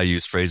when I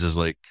use phrases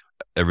like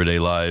everyday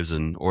lives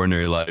and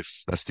ordinary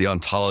life, that's the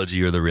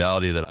ontology or the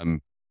reality that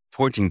I'm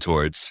pointing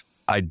towards.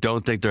 I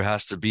don't think there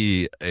has to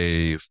be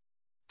a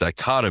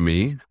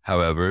dichotomy,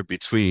 however,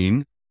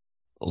 between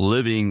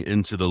living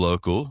into the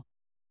local,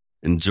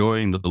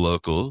 enjoying the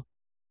local,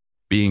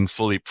 being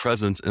fully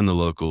present in the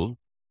local,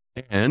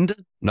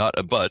 and not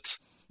a but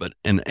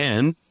an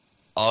and,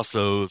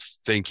 also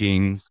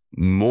thinking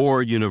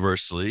more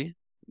universally,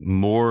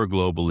 more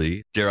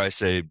globally, dare I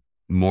say,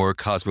 more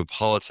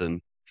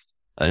cosmopolitan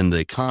in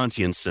the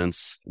Kantian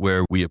sense,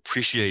 where we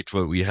appreciate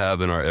what we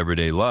have in our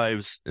everyday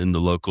lives in the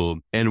local.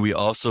 And we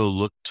also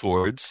look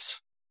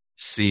towards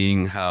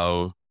seeing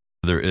how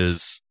there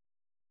is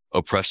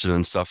oppression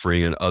and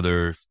suffering in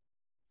other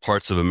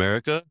parts of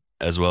America,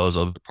 as well as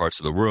other parts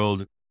of the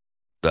world,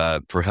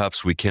 that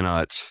perhaps we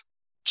cannot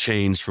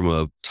change from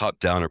a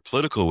top-down or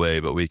political way,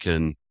 but we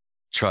can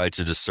try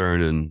to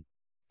discern and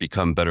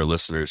become better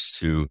listeners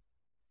to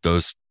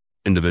those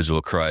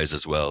individual cries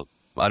as well.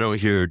 I don't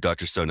hear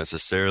Dr. Stone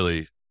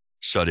necessarily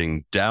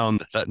shutting down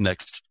that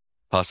next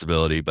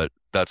possibility, but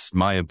that's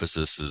my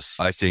emphasis. Is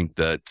I think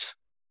that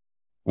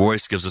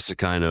Royce gives us a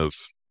kind of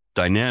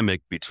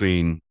dynamic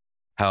between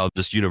how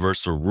this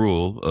universal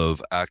rule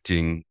of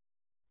acting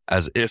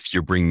as if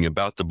you're bringing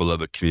about the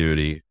beloved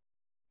community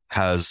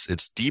has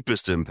its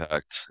deepest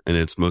impact and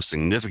its most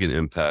significant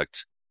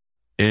impact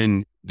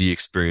in the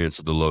experience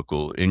of the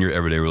local, in your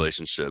everyday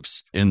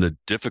relationships, in the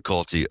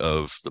difficulty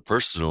of the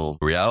personal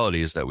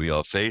realities that we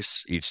all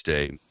face each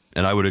day.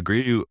 And I would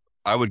agree,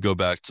 I would go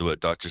back to what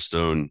Dr.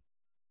 Stone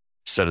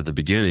said at the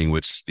beginning,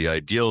 which the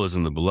ideal is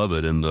in the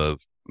beloved and the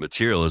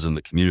material is in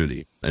the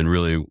community, and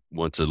really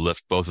want to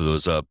lift both of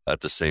those up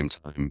at the same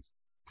time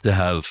to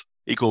have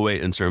equal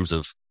weight in terms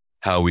of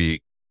how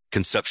we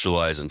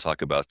conceptualize and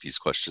talk about these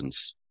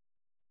questions.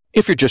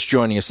 If you're just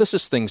joining us, this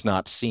is Things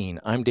Not Seen.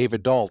 I'm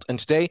David Dault, and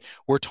today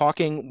we're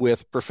talking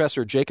with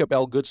Professor Jacob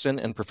L. Goodson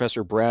and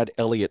Professor Brad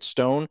Elliott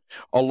Stone.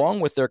 Along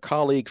with their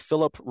colleague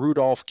Philip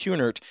Rudolph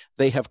Kunert,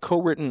 they have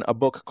co-written a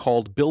book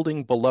called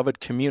Building Beloved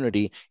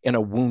Community in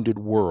a Wounded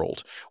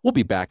World. We'll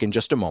be back in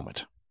just a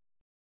moment.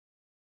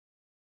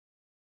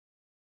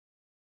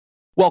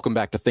 Welcome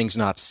back to Things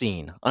Not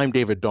Seen. I'm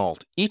David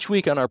Dault. Each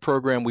week on our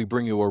program, we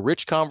bring you a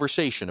rich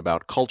conversation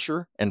about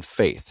culture and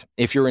faith.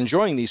 If you're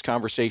enjoying these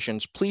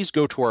conversations, please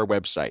go to our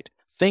website,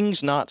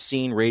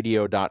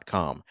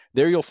 thingsnotseenradio.com.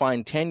 There you'll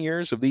find 10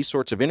 years of these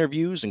sorts of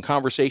interviews and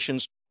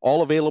conversations,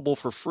 all available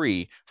for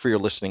free for your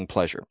listening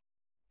pleasure.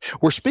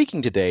 We're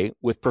speaking today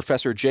with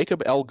Professor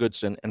Jacob L.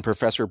 Goodson and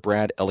Professor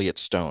Brad Elliott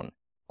Stone.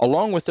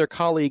 Along with their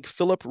colleague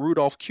Philip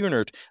Rudolph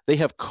Kunert, they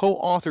have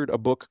co-authored a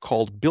book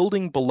called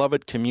Building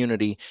Beloved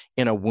Community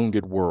in a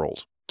Wounded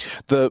World.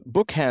 The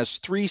book has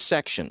 3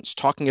 sections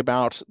talking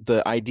about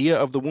the idea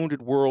of the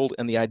wounded world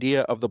and the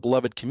idea of the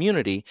beloved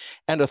community,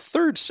 and a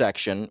 3rd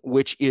section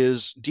which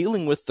is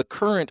dealing with the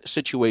current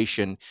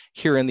situation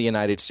here in the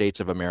United States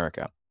of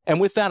America.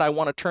 And with that, I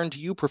want to turn to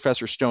you,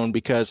 Professor Stone,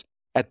 because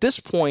at this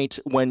point,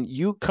 when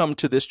you come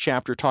to this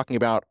chapter talking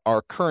about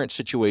our current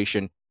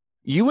situation,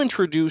 you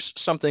introduced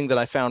something that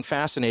I found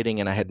fascinating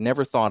and I had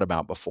never thought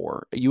about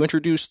before. You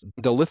introduced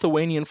the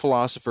Lithuanian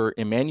philosopher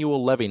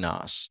Emanuel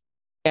Levinas,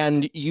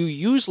 and you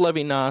use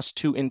Levinas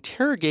to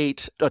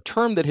interrogate a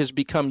term that has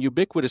become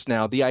ubiquitous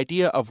now, the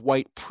idea of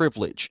white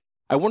privilege.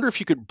 I wonder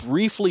if you could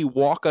briefly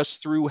walk us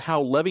through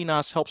how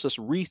Levinas helps us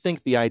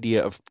rethink the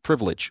idea of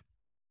privilege.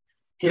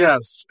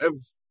 Yes,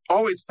 I've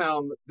always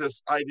found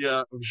this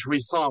idea of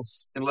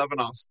jouissance in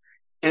Levinas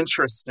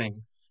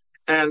interesting.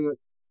 And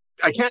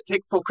I can't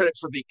take full credit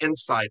for the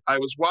insight. I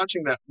was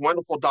watching that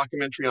wonderful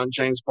documentary on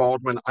James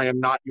Baldwin, I Am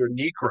Not Your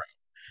Negro,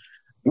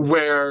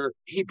 where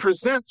he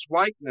presents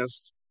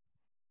whiteness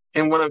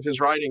in one of his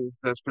writings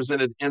that's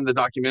presented in the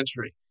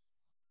documentary.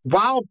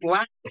 While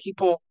Black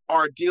people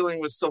are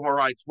dealing with civil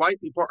rights, white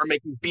people are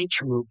making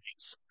beach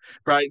movies,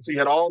 right? So you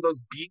had all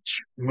those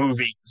beach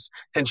movies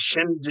and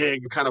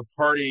shindig kind of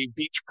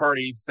beach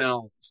party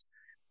films.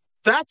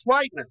 That's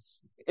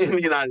whiteness in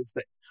the United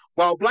States.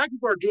 While Black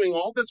people are doing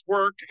all this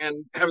work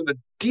and having to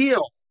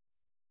deal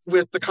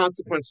with the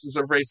consequences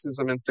of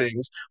racism and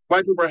things,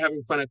 white people are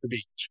having fun at the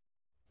beach.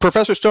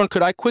 Professor Stone,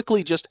 could I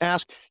quickly just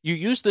ask, you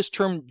use this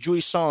term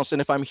jouissance, and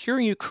if I'm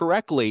hearing you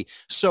correctly,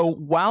 so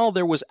while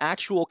there was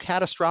actual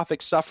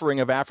catastrophic suffering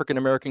of African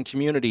American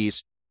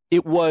communities,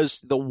 it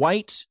was the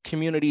white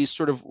communities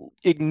sort of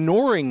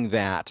ignoring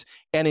that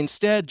and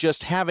instead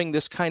just having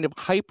this kind of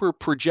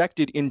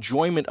hyper-projected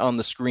enjoyment on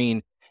the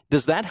screen.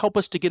 Does that help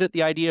us to get at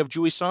the idea of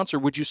jouissance, or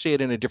would you say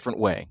it in a different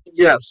way?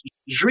 Yes.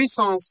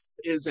 Jouissance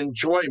is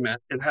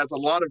enjoyment. It has a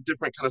lot of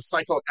different kind of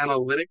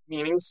psychoanalytic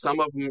meanings,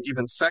 some of them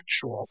even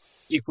sexual,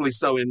 equally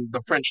so in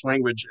the French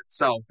language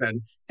itself.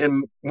 And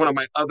in one of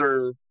my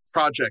other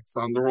projects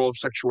on the role of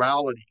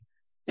sexuality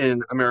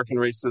in American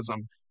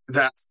racism,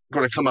 that's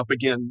going to come up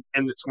again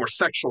in its more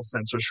sexual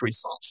sense of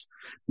jouissance.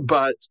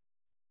 But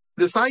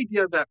this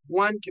idea that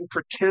one can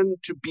pretend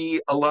to be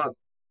alone,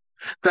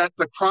 that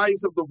the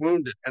cries of the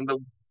wounded and the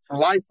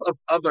life of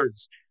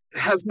others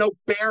has no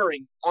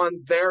bearing on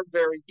their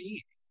very being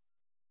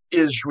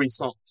is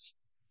jouissance.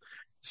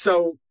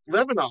 So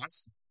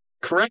Levinas,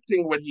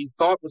 correcting what he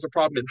thought was a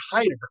problem in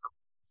Heidegger,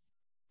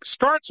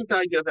 starts with the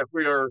idea that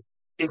we are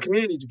in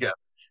community together,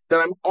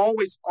 that I'm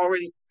always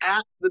already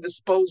at the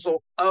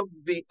disposal of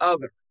the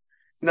other.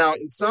 Now,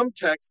 in some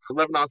texts,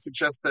 Levinas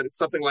suggests that it's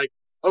something like,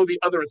 oh, the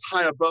other is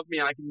high above me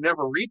and I can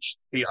never reach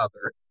the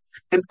other.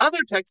 In other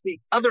texts, the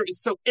other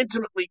is so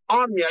intimately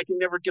on me, I can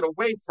never get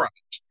away from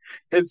it.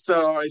 And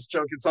so I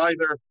joke, it's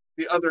either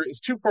the other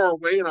is too far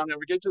away and I'll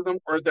never get to them,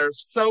 or they're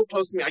so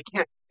close to me, I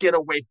can't get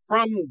away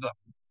from them.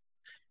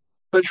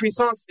 But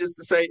jouissance is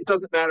to say, it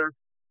doesn't matter.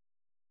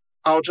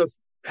 I'll just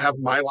have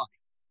my life.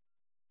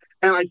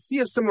 And I see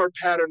a similar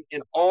pattern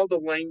in all the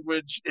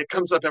language. It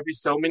comes up every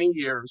so many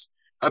years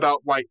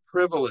about white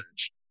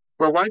privilege,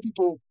 where white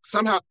people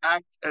somehow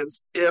act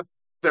as if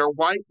their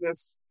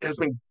whiteness has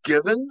been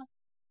given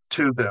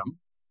to them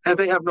and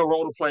they have no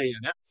role to play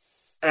in it.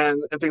 And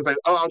things like,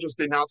 oh, I'll just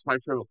denounce my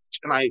privilege.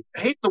 And I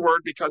hate the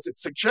word because it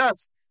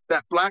suggests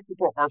that Black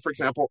people are, for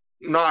example,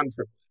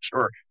 non-privileged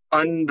or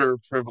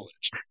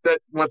underprivileged. That,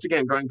 once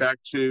again, going back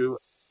to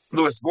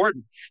Lewis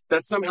Gordon,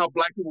 that somehow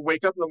Black people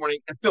wake up in the morning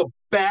and feel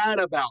bad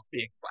about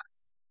being Black.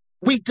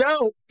 We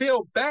don't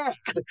feel bad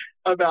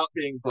about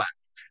being Black.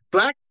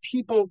 Black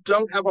people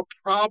don't have a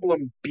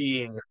problem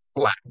being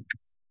Black.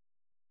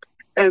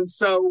 And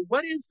so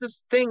what is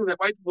this thing that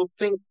white people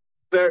think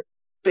that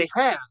they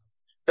have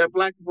that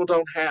Black people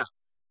don't have,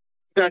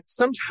 that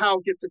somehow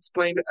gets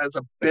explained as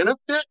a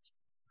benefit?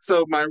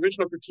 So my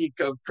original critique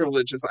of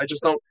privilege is I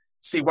just don't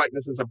see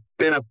whiteness as a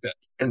benefit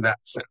in that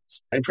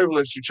sense. And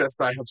privilege suggests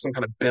that I have some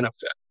kind of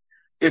benefit.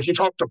 If you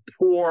talk to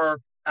poor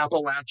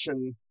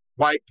Appalachian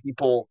white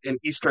people in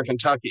Eastern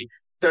Kentucky,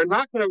 they're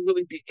not going to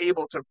really be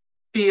able to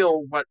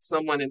feel what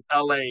someone in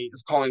LA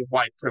is calling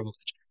white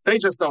privilege. They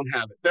just don't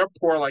have it. They're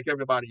poor like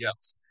everybody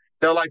else.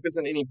 Their life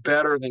isn't any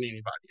better than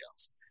anybody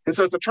else. And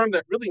so it's a term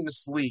that really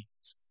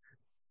misleads.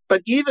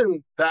 But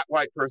even that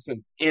white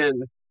person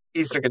in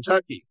Eastern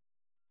Kentucky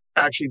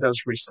actually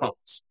does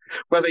jouissance,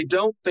 where they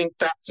don't think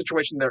that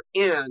situation they're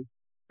in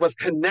was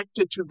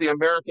connected to the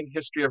American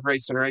history of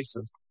race and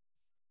racism.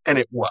 And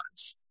it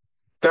was.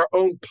 Their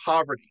own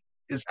poverty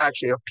is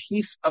actually a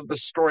piece of the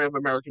story of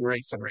American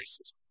race and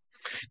racism.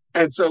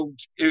 And so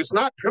it's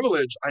not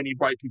privilege I need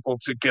white people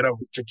to get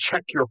over, to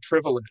check your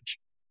privilege.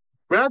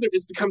 Rather,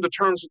 it's to come to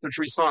terms with the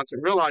jouissance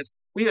and realize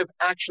we have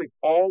actually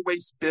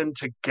always been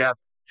together,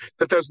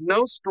 that there's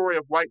no story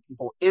of white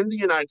people in the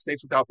United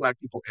States without Black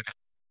people in it.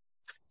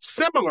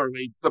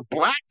 Similarly, the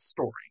Black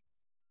story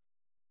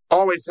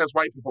always has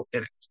white people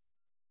in it.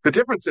 The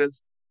difference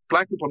is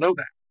Black people know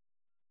that.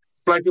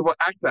 Black people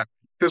act that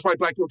way. That's why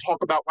Black people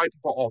talk about white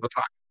people all the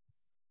time.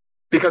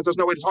 Because there's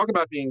no way to talk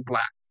about being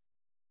Black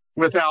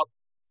without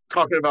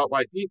talking about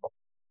white people.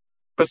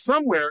 But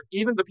somewhere,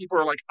 even the people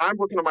who are like, I'm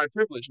working on my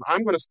privilege and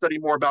I'm going to study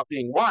more about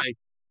being white,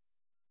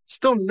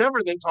 still never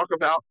then talk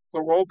about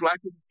the role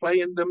Black people play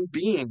in them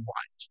being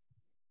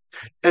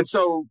white. And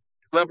so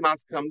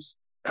Levinas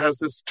has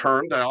this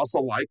term that I also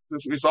like to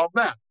resolve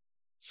that.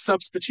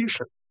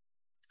 Substitution.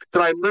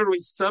 That I literally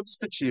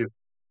substitute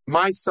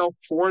myself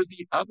for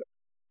the other.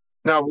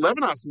 Now,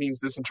 Levinas means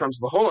this in terms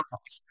of the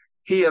Holocaust.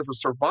 He, as a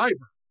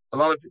survivor,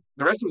 the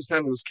rest of his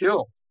family was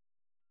killed.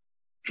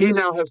 He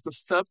now has to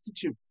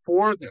substitute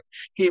for them.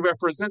 He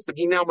represents them.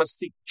 He now must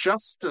seek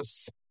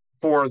justice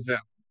for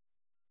them.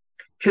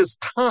 His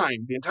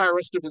time, the entire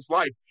rest of his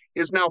life,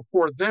 is now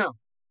for them,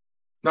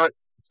 not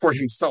for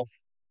himself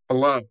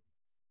alone.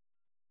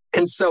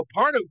 And so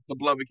part of the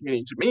beloved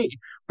community to me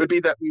would be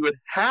that we would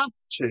have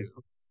to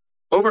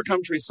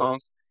overcome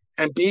jouissance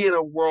and be in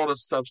a world of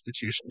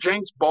substitution.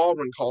 James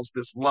Baldwin calls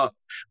this love,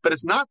 but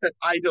it's not that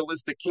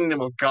idealistic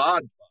kingdom of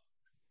God love,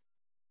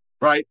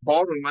 right?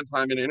 Baldwin one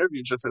time in an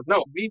interview just says,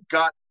 no, we've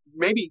got,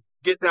 maybe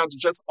get down to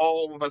just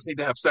all of us need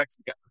to have sex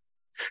together.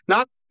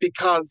 Not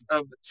because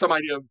of some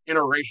idea of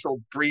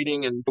interracial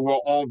breeding and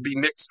we'll all be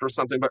mixed or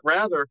something, but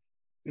rather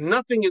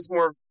nothing is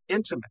more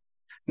intimate.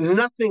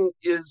 Nothing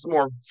is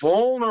more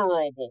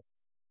vulnerable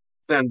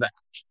than that.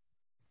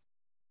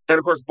 And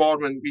of course,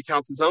 Baldwin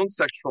recounts his own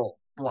sexual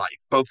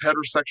life, both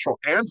heterosexual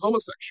and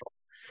homosexual,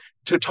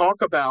 to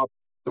talk about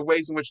the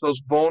ways in which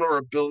those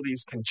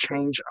vulnerabilities can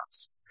change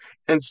us.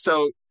 And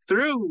so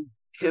through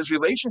his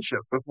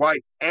relationships with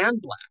white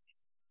and Black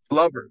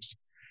lovers,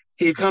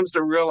 he comes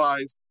to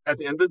realize at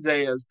the end of the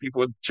day, as people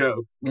would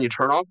joke, when you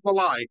turn off the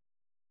light,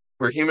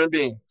 we're human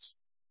beings.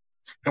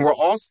 And we're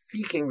all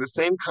seeking the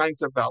same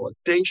kinds of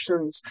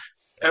validations.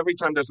 Every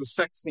time there's a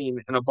sex scene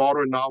in a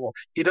Baldwin novel,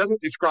 he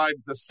doesn't describe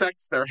the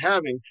sex they're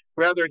having.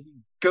 Rather, he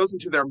goes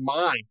into their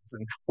minds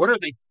and what are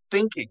they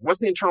thinking? What's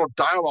the internal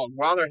dialogue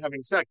while they're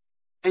having sex?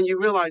 And you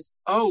realize,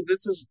 oh,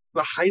 this is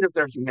the height of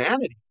their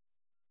humanity.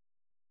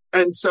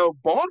 And so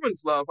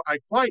Baldwin's love, I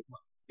quite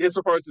love,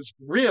 insofar as it's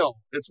real,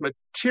 it's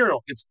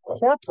material, it's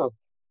corporal.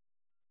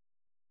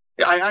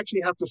 I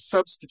actually have to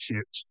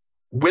substitute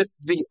with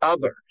the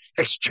other,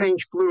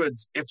 exchange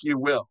fluids, if you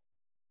will,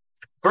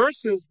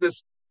 versus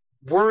this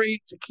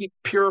worry to keep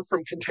pure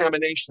from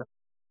contamination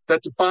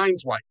that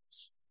defines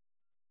whiteness.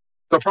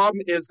 The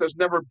problem is there's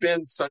never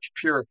been such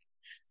purity.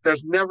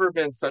 There's never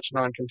been such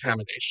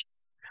non-contamination.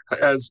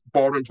 As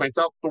Baldwin points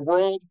out, the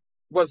world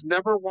was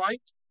never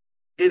white.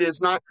 It is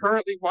not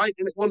currently white,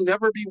 and it will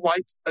never be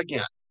white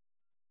again.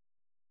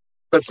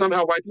 But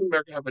somehow white people in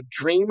America have a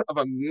dream of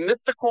a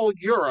mythical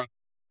Europe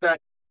that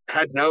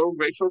had no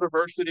racial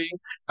diversity,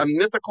 a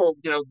mythical,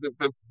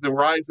 the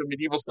rise of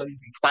medieval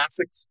studies and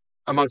classics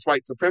amongst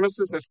white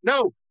supremacists.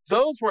 No,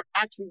 those were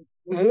actually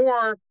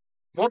more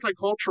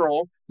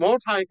multicultural,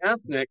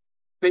 multi-ethnic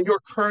than your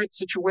current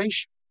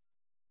situation.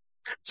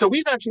 So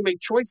we've actually made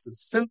choices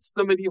since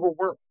the medieval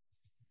world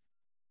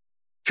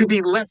to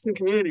be less in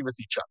community with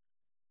each other.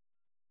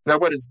 Now,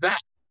 what is that?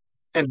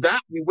 And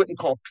that we wouldn't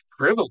call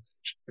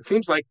privilege. It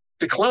seems like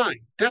decline,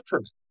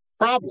 detriment,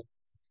 problem.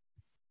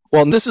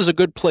 Well, and this is a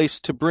good place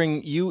to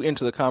bring you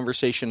into the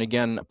conversation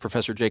again,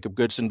 Professor Jacob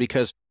Goodson,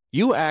 because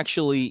you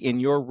actually, in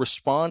your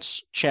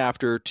response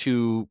chapter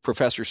to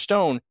Professor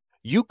Stone,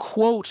 you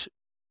quote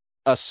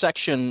a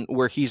section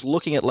where he's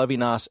looking at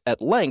Levinas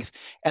at length,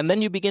 and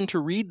then you begin to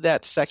read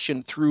that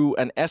section through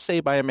an essay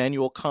by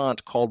Immanuel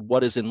Kant called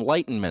What is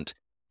Enlightenment?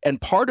 And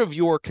part of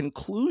your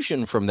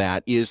conclusion from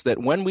that is that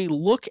when we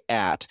look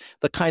at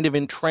the kind of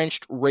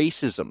entrenched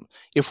racism,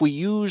 if we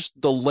use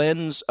the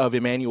lens of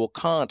Immanuel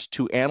Kant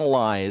to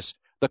analyze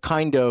the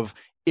kind of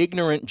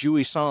ignorant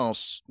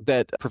jouissance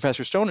that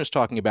Professor Stone is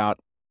talking about,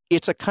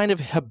 it's a kind of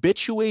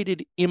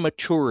habituated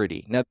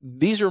immaturity. Now,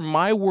 these are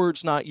my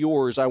words, not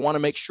yours. I want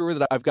to make sure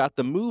that I've got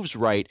the moves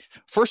right.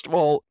 First of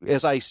all,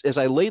 as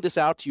I lay this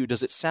out to you,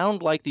 does it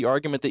sound like the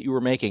argument that you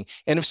were making?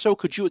 And if so,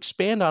 could you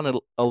expand on it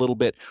a little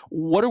bit?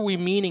 What are we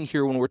meaning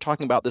here when we're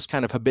talking about this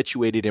kind of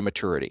habituated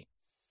immaturity?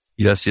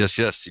 Yes.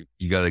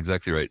 You got it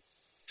exactly right.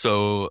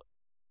 So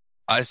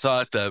I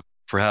thought that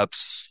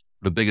perhaps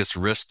the biggest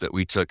risk that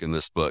we took in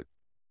this book,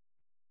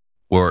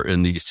 or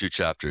in these two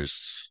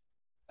chapters,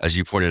 as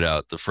you pointed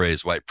out, the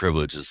phrase white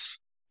privilege is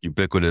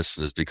ubiquitous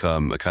and has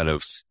become a kind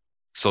of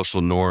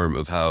social norm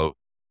of how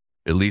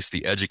at least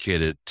the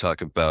educated talk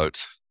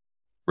about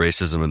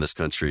racism in this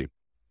country.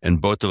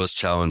 And both of us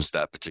challenged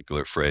that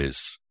particular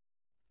phrase.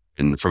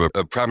 And from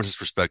a pragmatist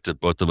perspective,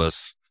 both of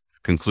us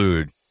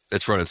conclude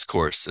it's run its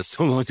course. It's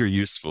no longer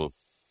useful.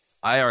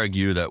 I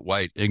argue that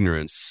white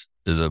ignorance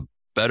is a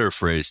better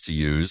phrase to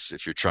use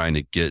if you're trying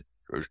to get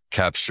or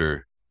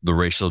capture the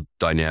racial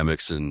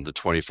dynamics in the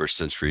 21st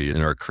century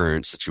in our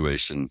current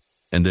situation.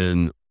 And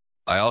then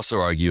I also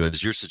argue,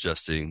 as you're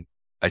suggesting,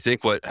 I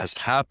think what has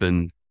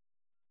happened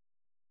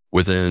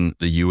within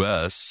the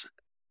U.S.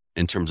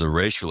 in terms of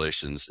race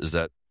relations is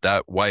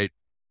that white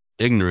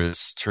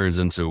ignorance turns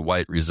into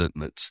white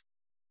resentment.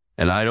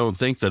 And I don't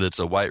think that it's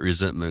a white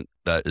resentment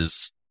that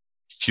is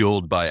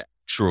fueled by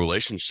actual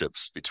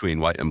relationships between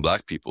white and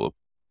black people.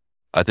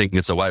 I think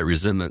it's a white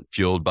resentment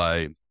fueled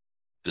by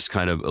this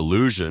kind of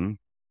illusion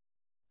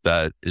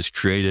that is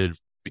created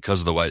because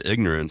of the white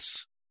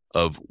ignorance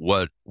of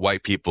what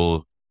white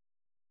people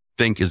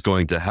think is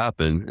going to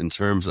happen in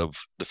terms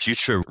of the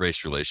future of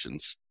race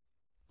relations.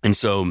 And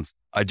so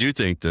I do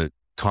think that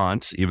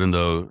Kant, even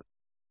though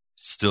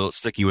still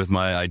sticking with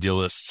my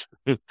idealist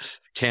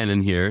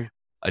canon here,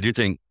 I do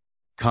think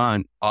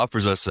Kant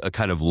offers us a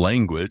kind of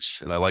language,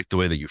 and I like the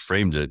way that you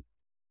framed it,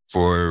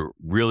 for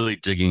really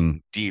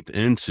digging deep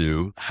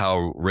into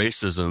how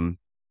racism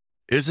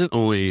isn't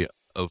only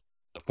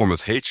a form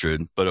of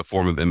hatred, but a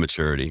form of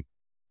immaturity.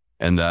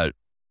 And that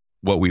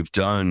what we've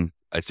done,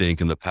 I think,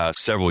 in the past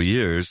several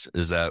years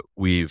is that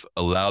we've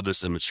allowed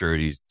this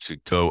immaturity to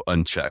go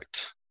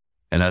unchecked.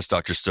 And as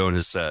Dr. Stone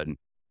has said,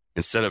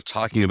 instead of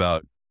talking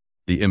about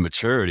the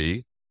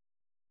immaturity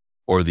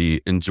or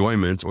the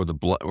enjoyment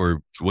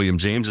or William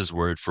James's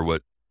word for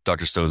what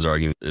Dr. Stone's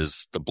arguing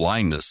is the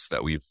blindness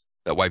that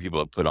white people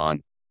have put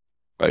on,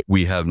 right?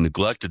 We have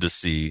neglected to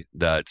see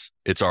that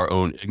it's our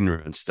own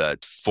ignorance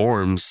that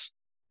forms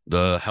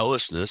the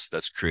hellishness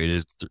that's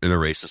created in a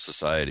racist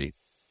society.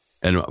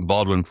 And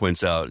Baldwin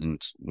points out, and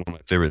it's one of my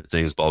favorite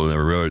things Baldwin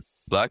ever wrote,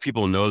 black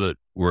people know that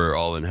we're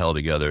all in hell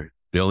together.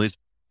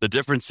 The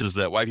difference is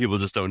that white people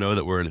just don't know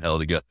that we're in hell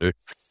together.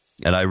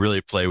 And I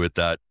really play with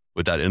that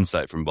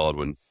insight from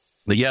Baldwin.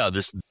 But yeah,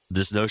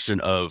 this notion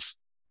of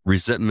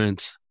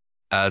resentment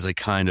as a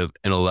kind of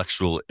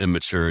intellectual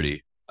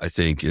immaturity, I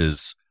think,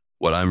 is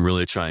what I'm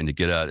really trying to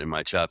get at in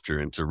my chapter,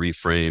 and to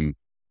reframe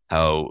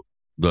how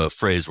the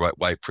phrase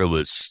white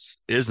privilege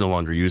is no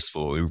longer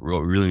useful. What we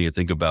really need to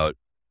think about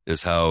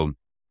is how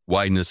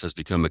whiteness has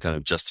become a kind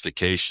of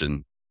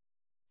justification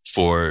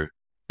for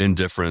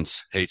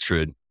indifference,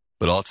 hatred,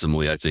 but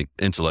ultimately, I think,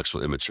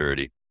 intellectual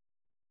immaturity.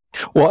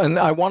 Well, and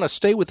I want to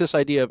stay with this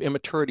idea of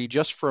immaturity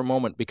just for a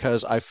moment,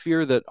 because I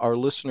fear that our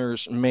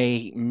listeners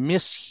may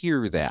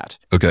mishear that.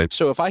 Okay.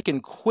 So if I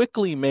can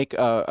quickly make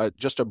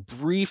just a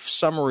brief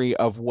summary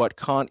of what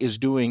Kant is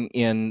doing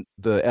in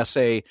the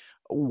essay,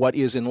 What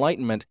is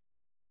Enlightenment?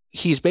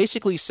 He's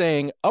basically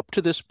saying, up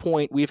to this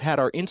point, we've had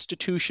our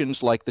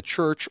institutions like the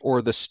church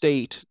or the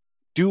state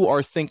do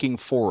our thinking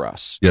for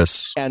us.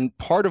 Yes. And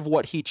part of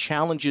what he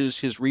challenges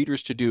his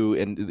readers to do,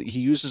 and he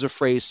uses a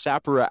phrase,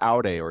 sapere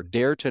aude, or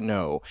dare to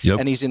know. Yep.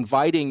 And he's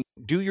inviting,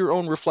 do your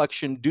own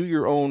reflection, do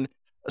your own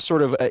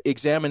sort of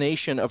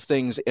examination of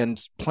things,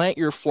 and plant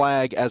your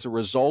flag as a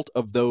result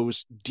of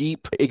those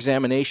deep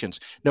examinations.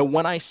 Now,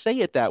 when I say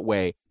it that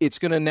way, it's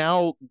going to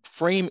now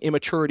frame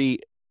immaturity.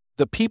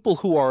 The people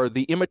who are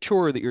the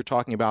immature that you're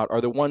talking about are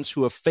the ones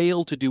who have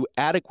failed to do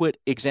adequate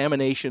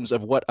examinations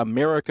of what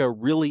America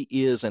really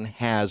is and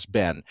has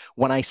been.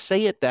 When I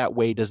say it that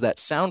way, does that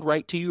sound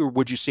right to you, or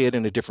would you say it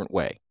in a different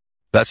way?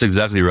 That's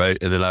exactly right.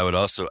 And then I would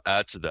also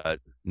add to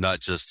that,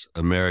 not just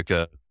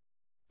America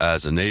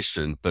as a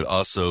nation, but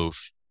also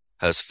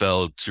has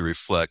failed to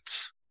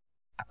reflect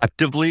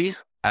actively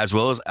as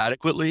well as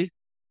adequately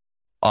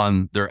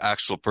on their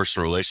actual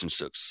personal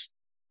relationships,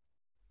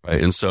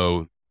 right? And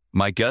so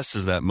my guess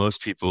is that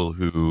most people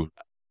who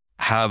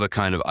have a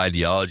kind of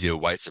ideology of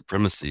white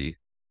supremacy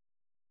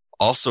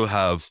also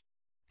have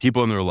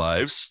people in their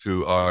lives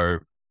who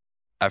are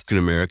African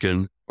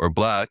American or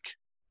Black,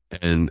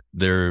 and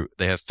they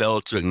have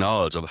failed to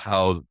acknowledge of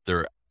how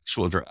their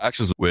actual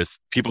interactions with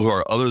people who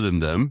are other than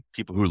them,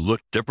 people who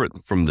look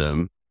different from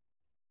them,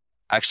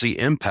 actually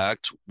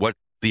impact what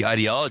the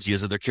ideology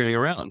is that they're carrying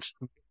around.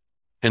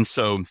 And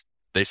so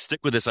they stick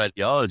with this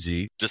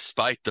ideology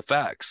despite the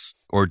facts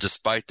or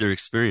despite their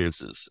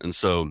experiences. And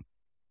so,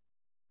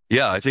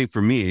 yeah, I think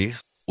for me,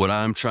 what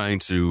I'm trying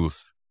to,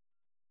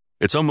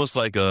 it's almost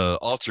like a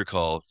altar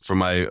call for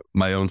my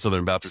own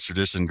Southern Baptist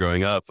tradition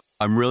growing up.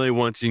 I'm really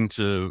wanting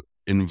to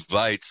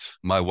invite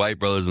my white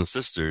brothers and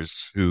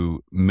sisters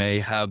who may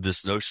have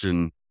this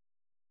notion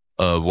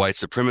of white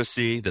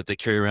supremacy that they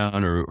carry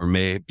around or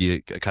may be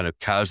a kind of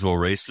casual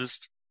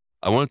racist.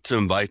 I want to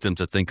invite them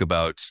to think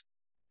about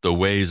the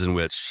ways in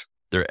which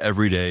their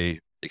everyday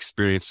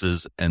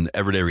experiences and the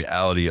everyday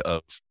reality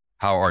of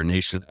how our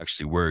nation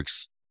actually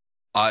works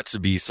ought to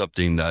be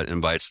something that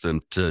invites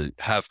them to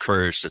have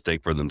courage to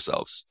think for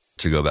themselves,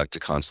 to go back to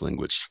Kant's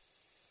language.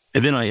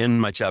 And then I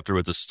end my chapter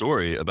with a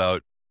story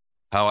about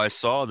how I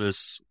saw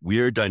this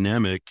weird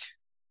dynamic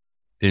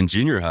in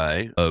junior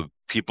high of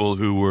people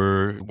who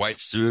were white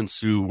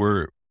students who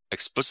were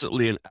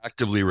explicitly and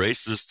actively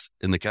racist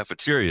in the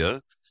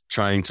cafeteria,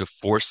 trying to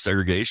force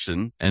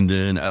segregation. And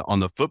then on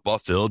the football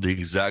field, the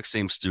exact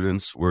same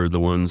students were the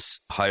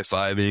ones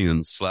high-fiving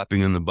and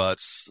slapping in the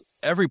butts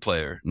every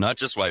player, not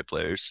just white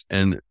players.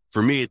 And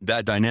for me,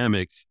 that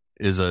dynamic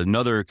is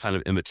another kind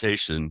of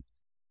invitation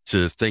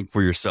to think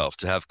for yourself,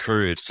 to have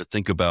courage, to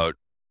think about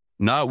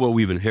not what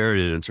we've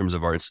inherited in terms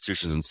of our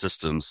institutions and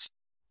systems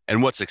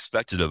and what's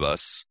expected of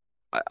us.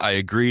 I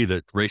agree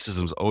that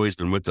racism's always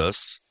been with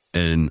us.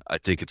 And I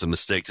think it's a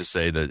mistake to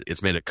say that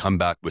it's made a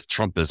comeback with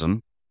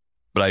Trumpism.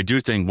 But I do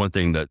think one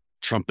thing that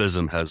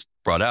Trumpism has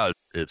brought out,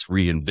 it's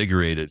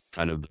reinvigorated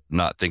kind of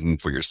not thinking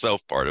for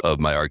yourself part of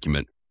my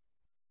argument.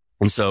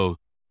 And so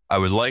I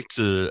would like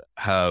to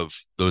have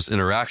those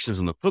interactions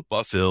in the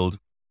football field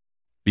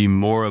be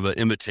more of an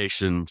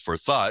invitation for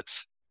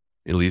thought,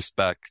 at least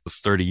back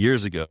 30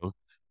 years ago,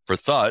 for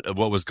thought of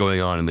what was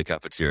going on in the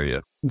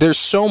cafeteria. There's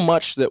so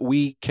much that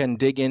we can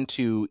dig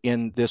into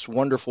in this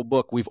wonderful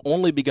book. We've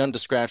only begun to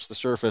scratch the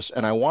surface,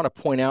 and I want to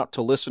point out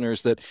to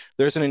listeners that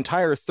there's an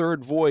entire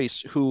third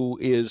voice who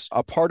is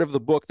a part of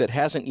the book that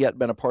hasn't yet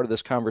been a part of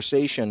this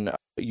conversation,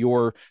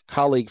 your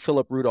colleague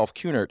Philip Rudolph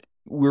Kunert.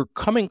 We're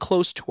coming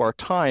close to our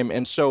time,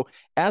 and so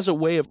as a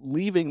way of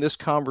leaving this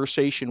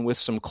conversation with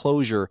some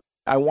closure,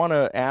 I want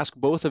to ask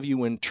both of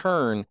you in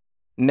turn,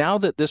 now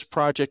that this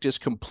project is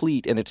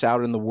complete and it's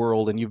out in the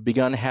world and you've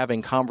begun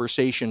having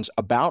conversations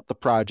about the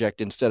project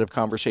instead of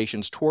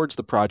conversations towards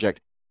the project,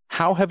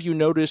 how have you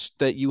noticed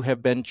that you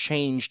have been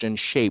changed and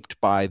shaped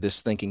by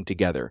this thinking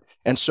together?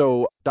 And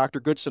so, Dr.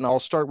 Goodson, I'll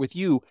start with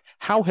you.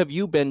 How have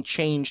you been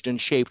changed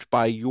and shaped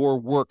by your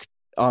work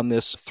on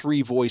this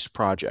three-voice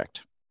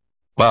project?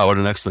 Wow, what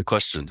an excellent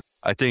question.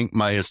 I think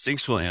my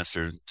instinctual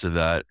answer to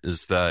that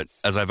is that,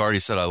 as I've already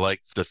said, I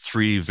like the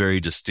three very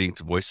distinct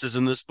voices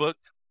in this book.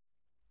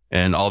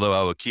 And although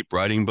I will keep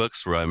writing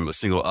books where I'm a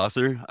single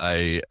author,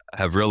 I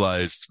have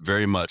realized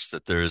very much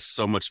that there is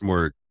so much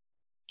more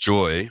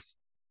joy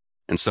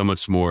and so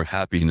much more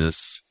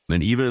happiness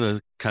and even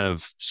a kind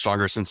of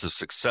stronger sense of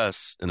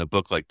success in a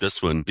book like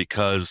this one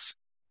because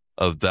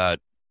of that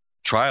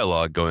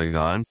trialogue going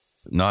on,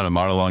 not a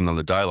monologue, not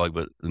a dialogue,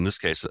 but in this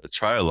case, a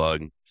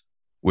trialogue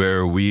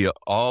where we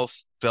all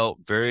felt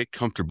very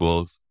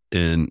comfortable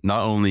in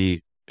not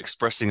only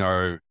expressing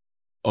our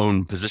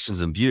own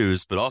positions and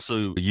views, but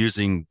also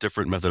using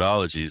different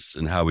methodologies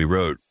in how we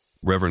wrote.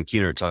 Reverend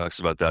Keener talks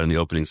about that in the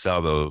opening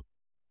salvo,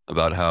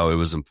 about how it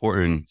was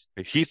important.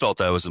 He felt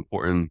that it was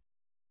important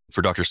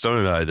for Dr.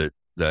 Stone and I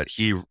that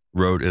he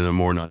wrote in a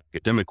more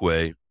non-academic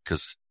way,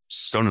 because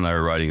Stone and I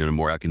were writing in a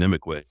more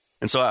academic way.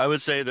 And so I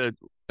would say that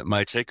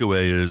my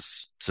takeaway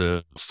is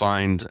to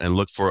find and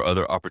look for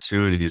other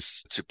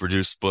opportunities to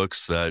produce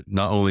books that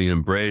not only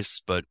embrace,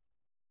 but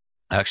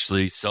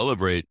actually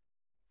celebrate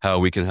how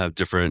we can have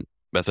different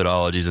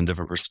methodologies and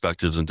different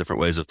perspectives and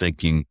different ways of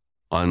thinking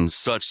on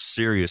such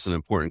serious and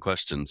important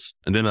questions.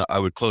 And then I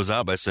would close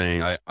out by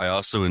saying I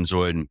also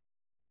enjoyed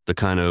the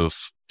kind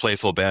of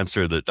playful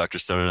banter that Dr.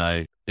 Stone and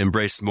I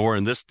embraced more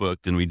in this book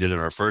than we did in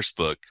our first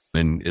book.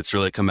 And it's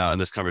really come out in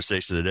this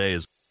conversation today.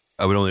 Is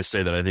I would only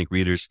say that I think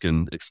readers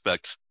can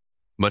expect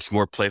much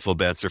more playful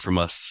banter from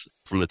us,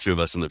 from the two of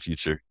us in the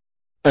future.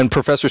 And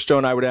Professor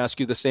Stone, I would ask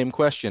you the same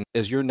question.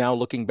 As you're now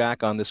looking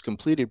back on this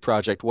completed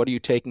project, what are you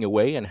taking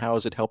away and how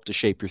has it helped to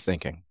shape your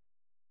thinking?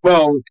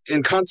 Well,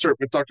 in concert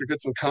with Dr.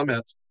 Goodson's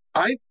comment,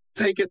 I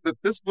take it that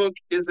this book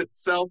is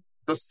itself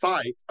the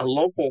site, a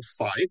local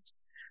site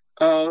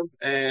of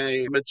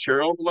a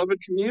material beloved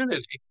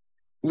community.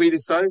 We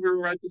decided we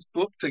would write this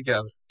book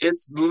together.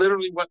 It's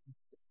literally what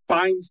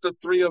binds the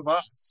three of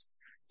us,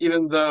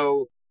 even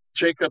though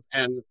Jacob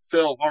and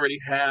Phil already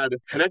had a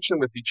connection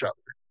with each other.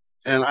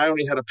 and I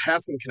only had a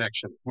passing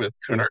connection with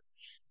Kunert.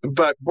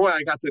 But boy,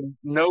 I got to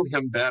know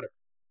him better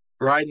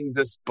writing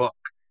this book.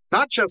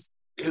 Not just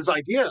his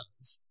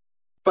ideas,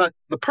 but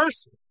the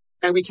person.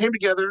 And we came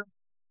together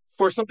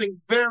for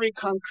something very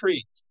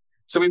concrete.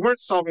 So we weren't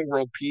solving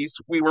world peace.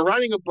 We were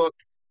writing a book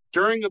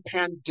during a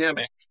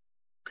pandemic.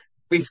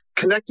 We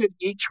connected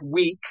each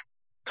week,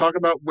 talking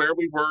about where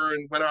we were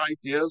and what our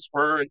ideas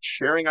were and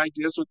sharing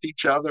ideas with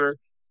each other.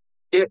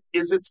 It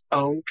is its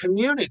own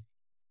community.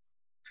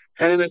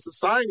 And in a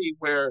society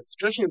where,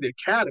 especially in the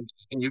academy,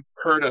 and you've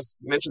heard us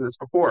mention this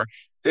before,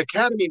 the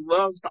academy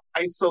loves to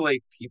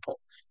isolate people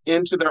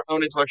into their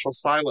own intellectual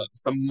silos.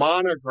 The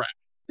monograph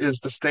is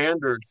the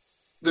standard.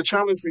 The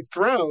challenge we've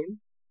thrown,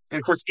 and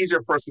of course,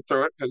 easier for us to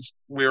throw it because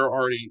we're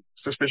already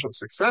sufficiently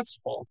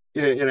successful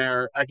in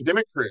our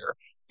academic career,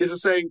 is to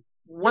say,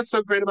 what's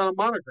so great about a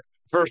monograph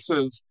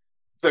versus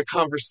the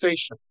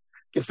conversation?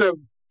 Instead of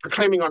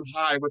proclaiming on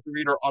high what the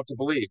reader ought to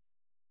believe,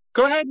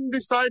 go ahead and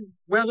decide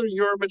whether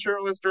you're a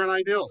materialist or an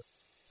idealist.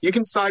 You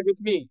can side with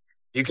me.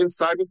 You can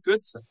side with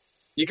Goodson.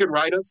 You can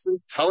write us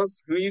and tell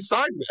us who you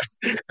side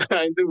with.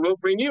 And we'll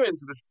bring you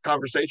into the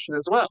conversation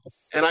as well.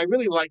 And I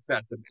really like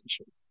that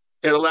dimension.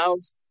 It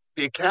allows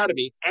the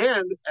academy,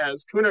 and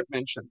as Kunert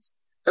mentions,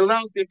 it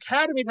allows the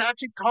academy to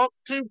actually talk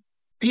to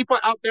people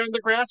out there in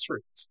the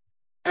grassroots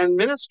and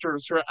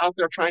ministers who are out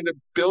there trying to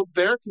build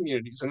their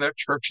communities and their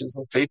churches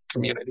and faith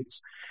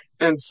communities.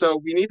 And so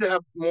we need to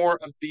have more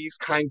of these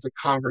kinds of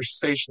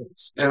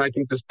conversations. And I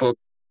think this book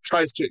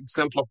tries to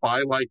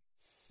exemplify, like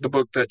the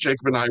book that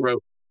Jacob and I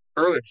wrote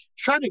earlier,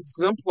 try to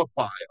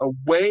exemplify a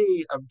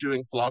way of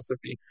doing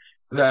philosophy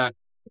that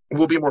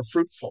will be more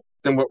fruitful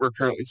than what we're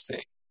currently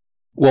seeing.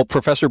 Well,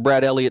 Professor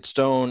Brad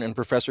Elliott-Stone and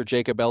Professor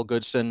Jacob L.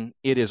 Goodson,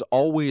 it is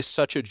always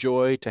such a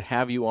joy to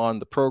have you on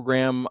the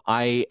program.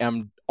 I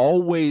am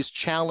always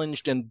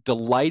challenged and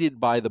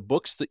delighted by the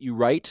books that you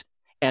write,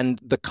 and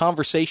the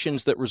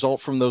conversations that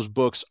result from those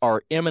books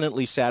are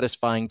eminently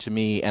satisfying to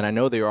me, and I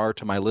know they are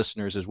to my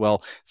listeners as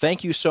well.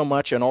 Thank you so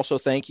much, and also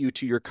thank you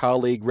to your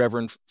colleague,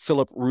 Reverend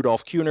Philip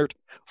Rudolph Kunert,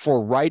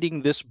 for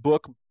writing this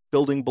book,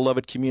 Building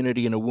Beloved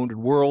Community in a Wounded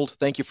World.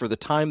 Thank you for the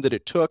time that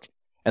it took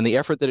and the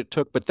effort that it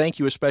took, but thank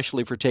you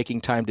especially for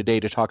taking time today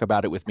to talk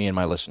about it with me and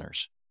my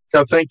listeners.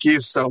 No, thank you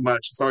so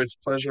much. It's always a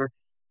pleasure.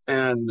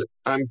 And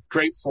I'm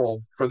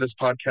grateful for this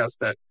podcast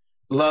that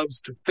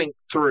loves to think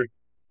through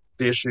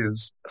the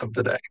issues of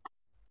the day.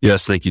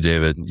 Yes, thank you,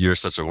 David. You're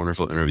such a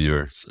wonderful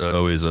interviewer. It's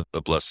always a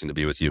blessing to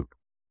be with you.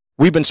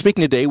 We've been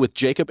speaking today with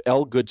Jacob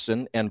L.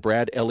 Goodson and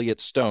Brad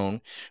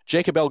Elliott-Stone.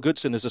 Jacob L.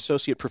 Goodson is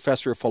Associate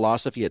Professor of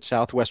Philosophy at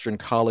Southwestern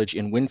College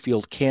in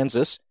Winfield,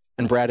 Kansas,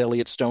 and Brad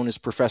Elliott-Stone is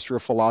Professor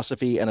of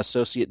Philosophy and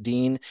Associate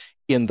Dean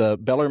in the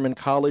Bellarmine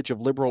College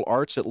of Liberal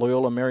Arts at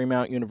Loyola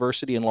Marymount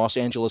University in Los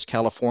Angeles,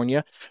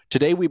 California.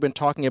 Today we've been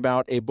talking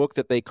about a book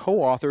that they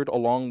co-authored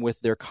along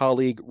with their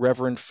colleague,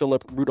 Reverend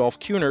Philip Rudolph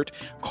Kunert,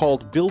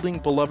 called Building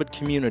Beloved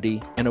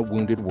Community in a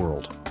Wounded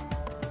World.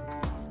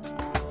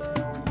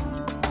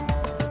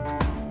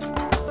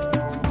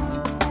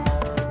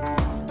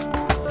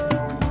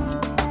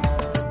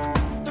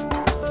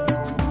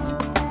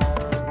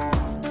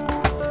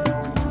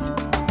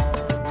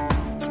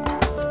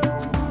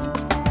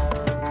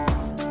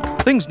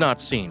 Things Not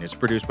Seen is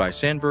produced by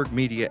Sandberg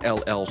Media,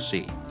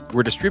 LLC.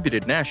 We're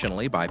distributed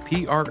nationally by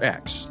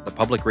PRX, the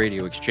Public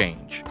Radio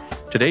Exchange.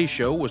 Today's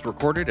show was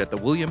recorded at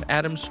the William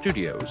Adams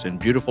Studios in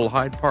beautiful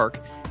Hyde Park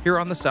here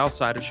on the south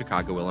side of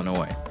Chicago,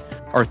 Illinois.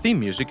 Our theme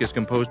music is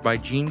composed by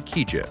Gene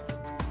Kija.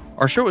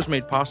 Our show is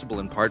made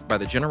possible in part by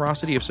the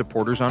generosity of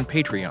supporters on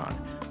Patreon.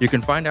 You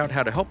can find out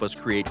how to help us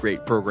create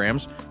great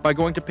programs by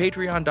going to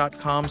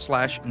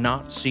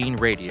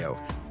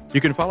patreon.com/notseenradio. You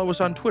can follow us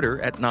on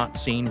Twitter at Not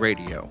Seen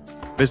Radio.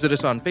 Visit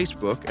us on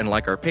Facebook and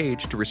like our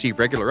page to receive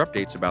regular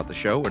updates about the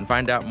show and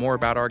find out more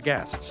about our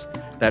guests.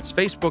 That's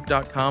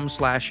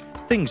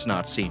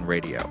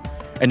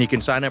facebook.com/thingsnotseenradio. And you can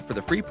sign up for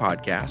the free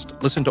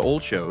podcast, listen to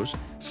old shows,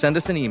 send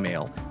us an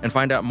email, and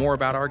find out more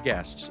about our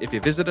guests if you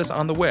visit us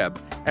on the web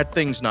at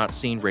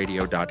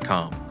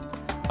thingsnotseenradio.com.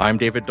 I'm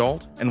David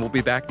Dalt, and we'll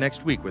be back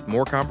next week with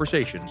more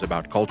conversations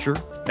about culture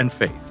and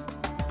faith.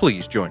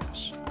 Please join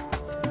us.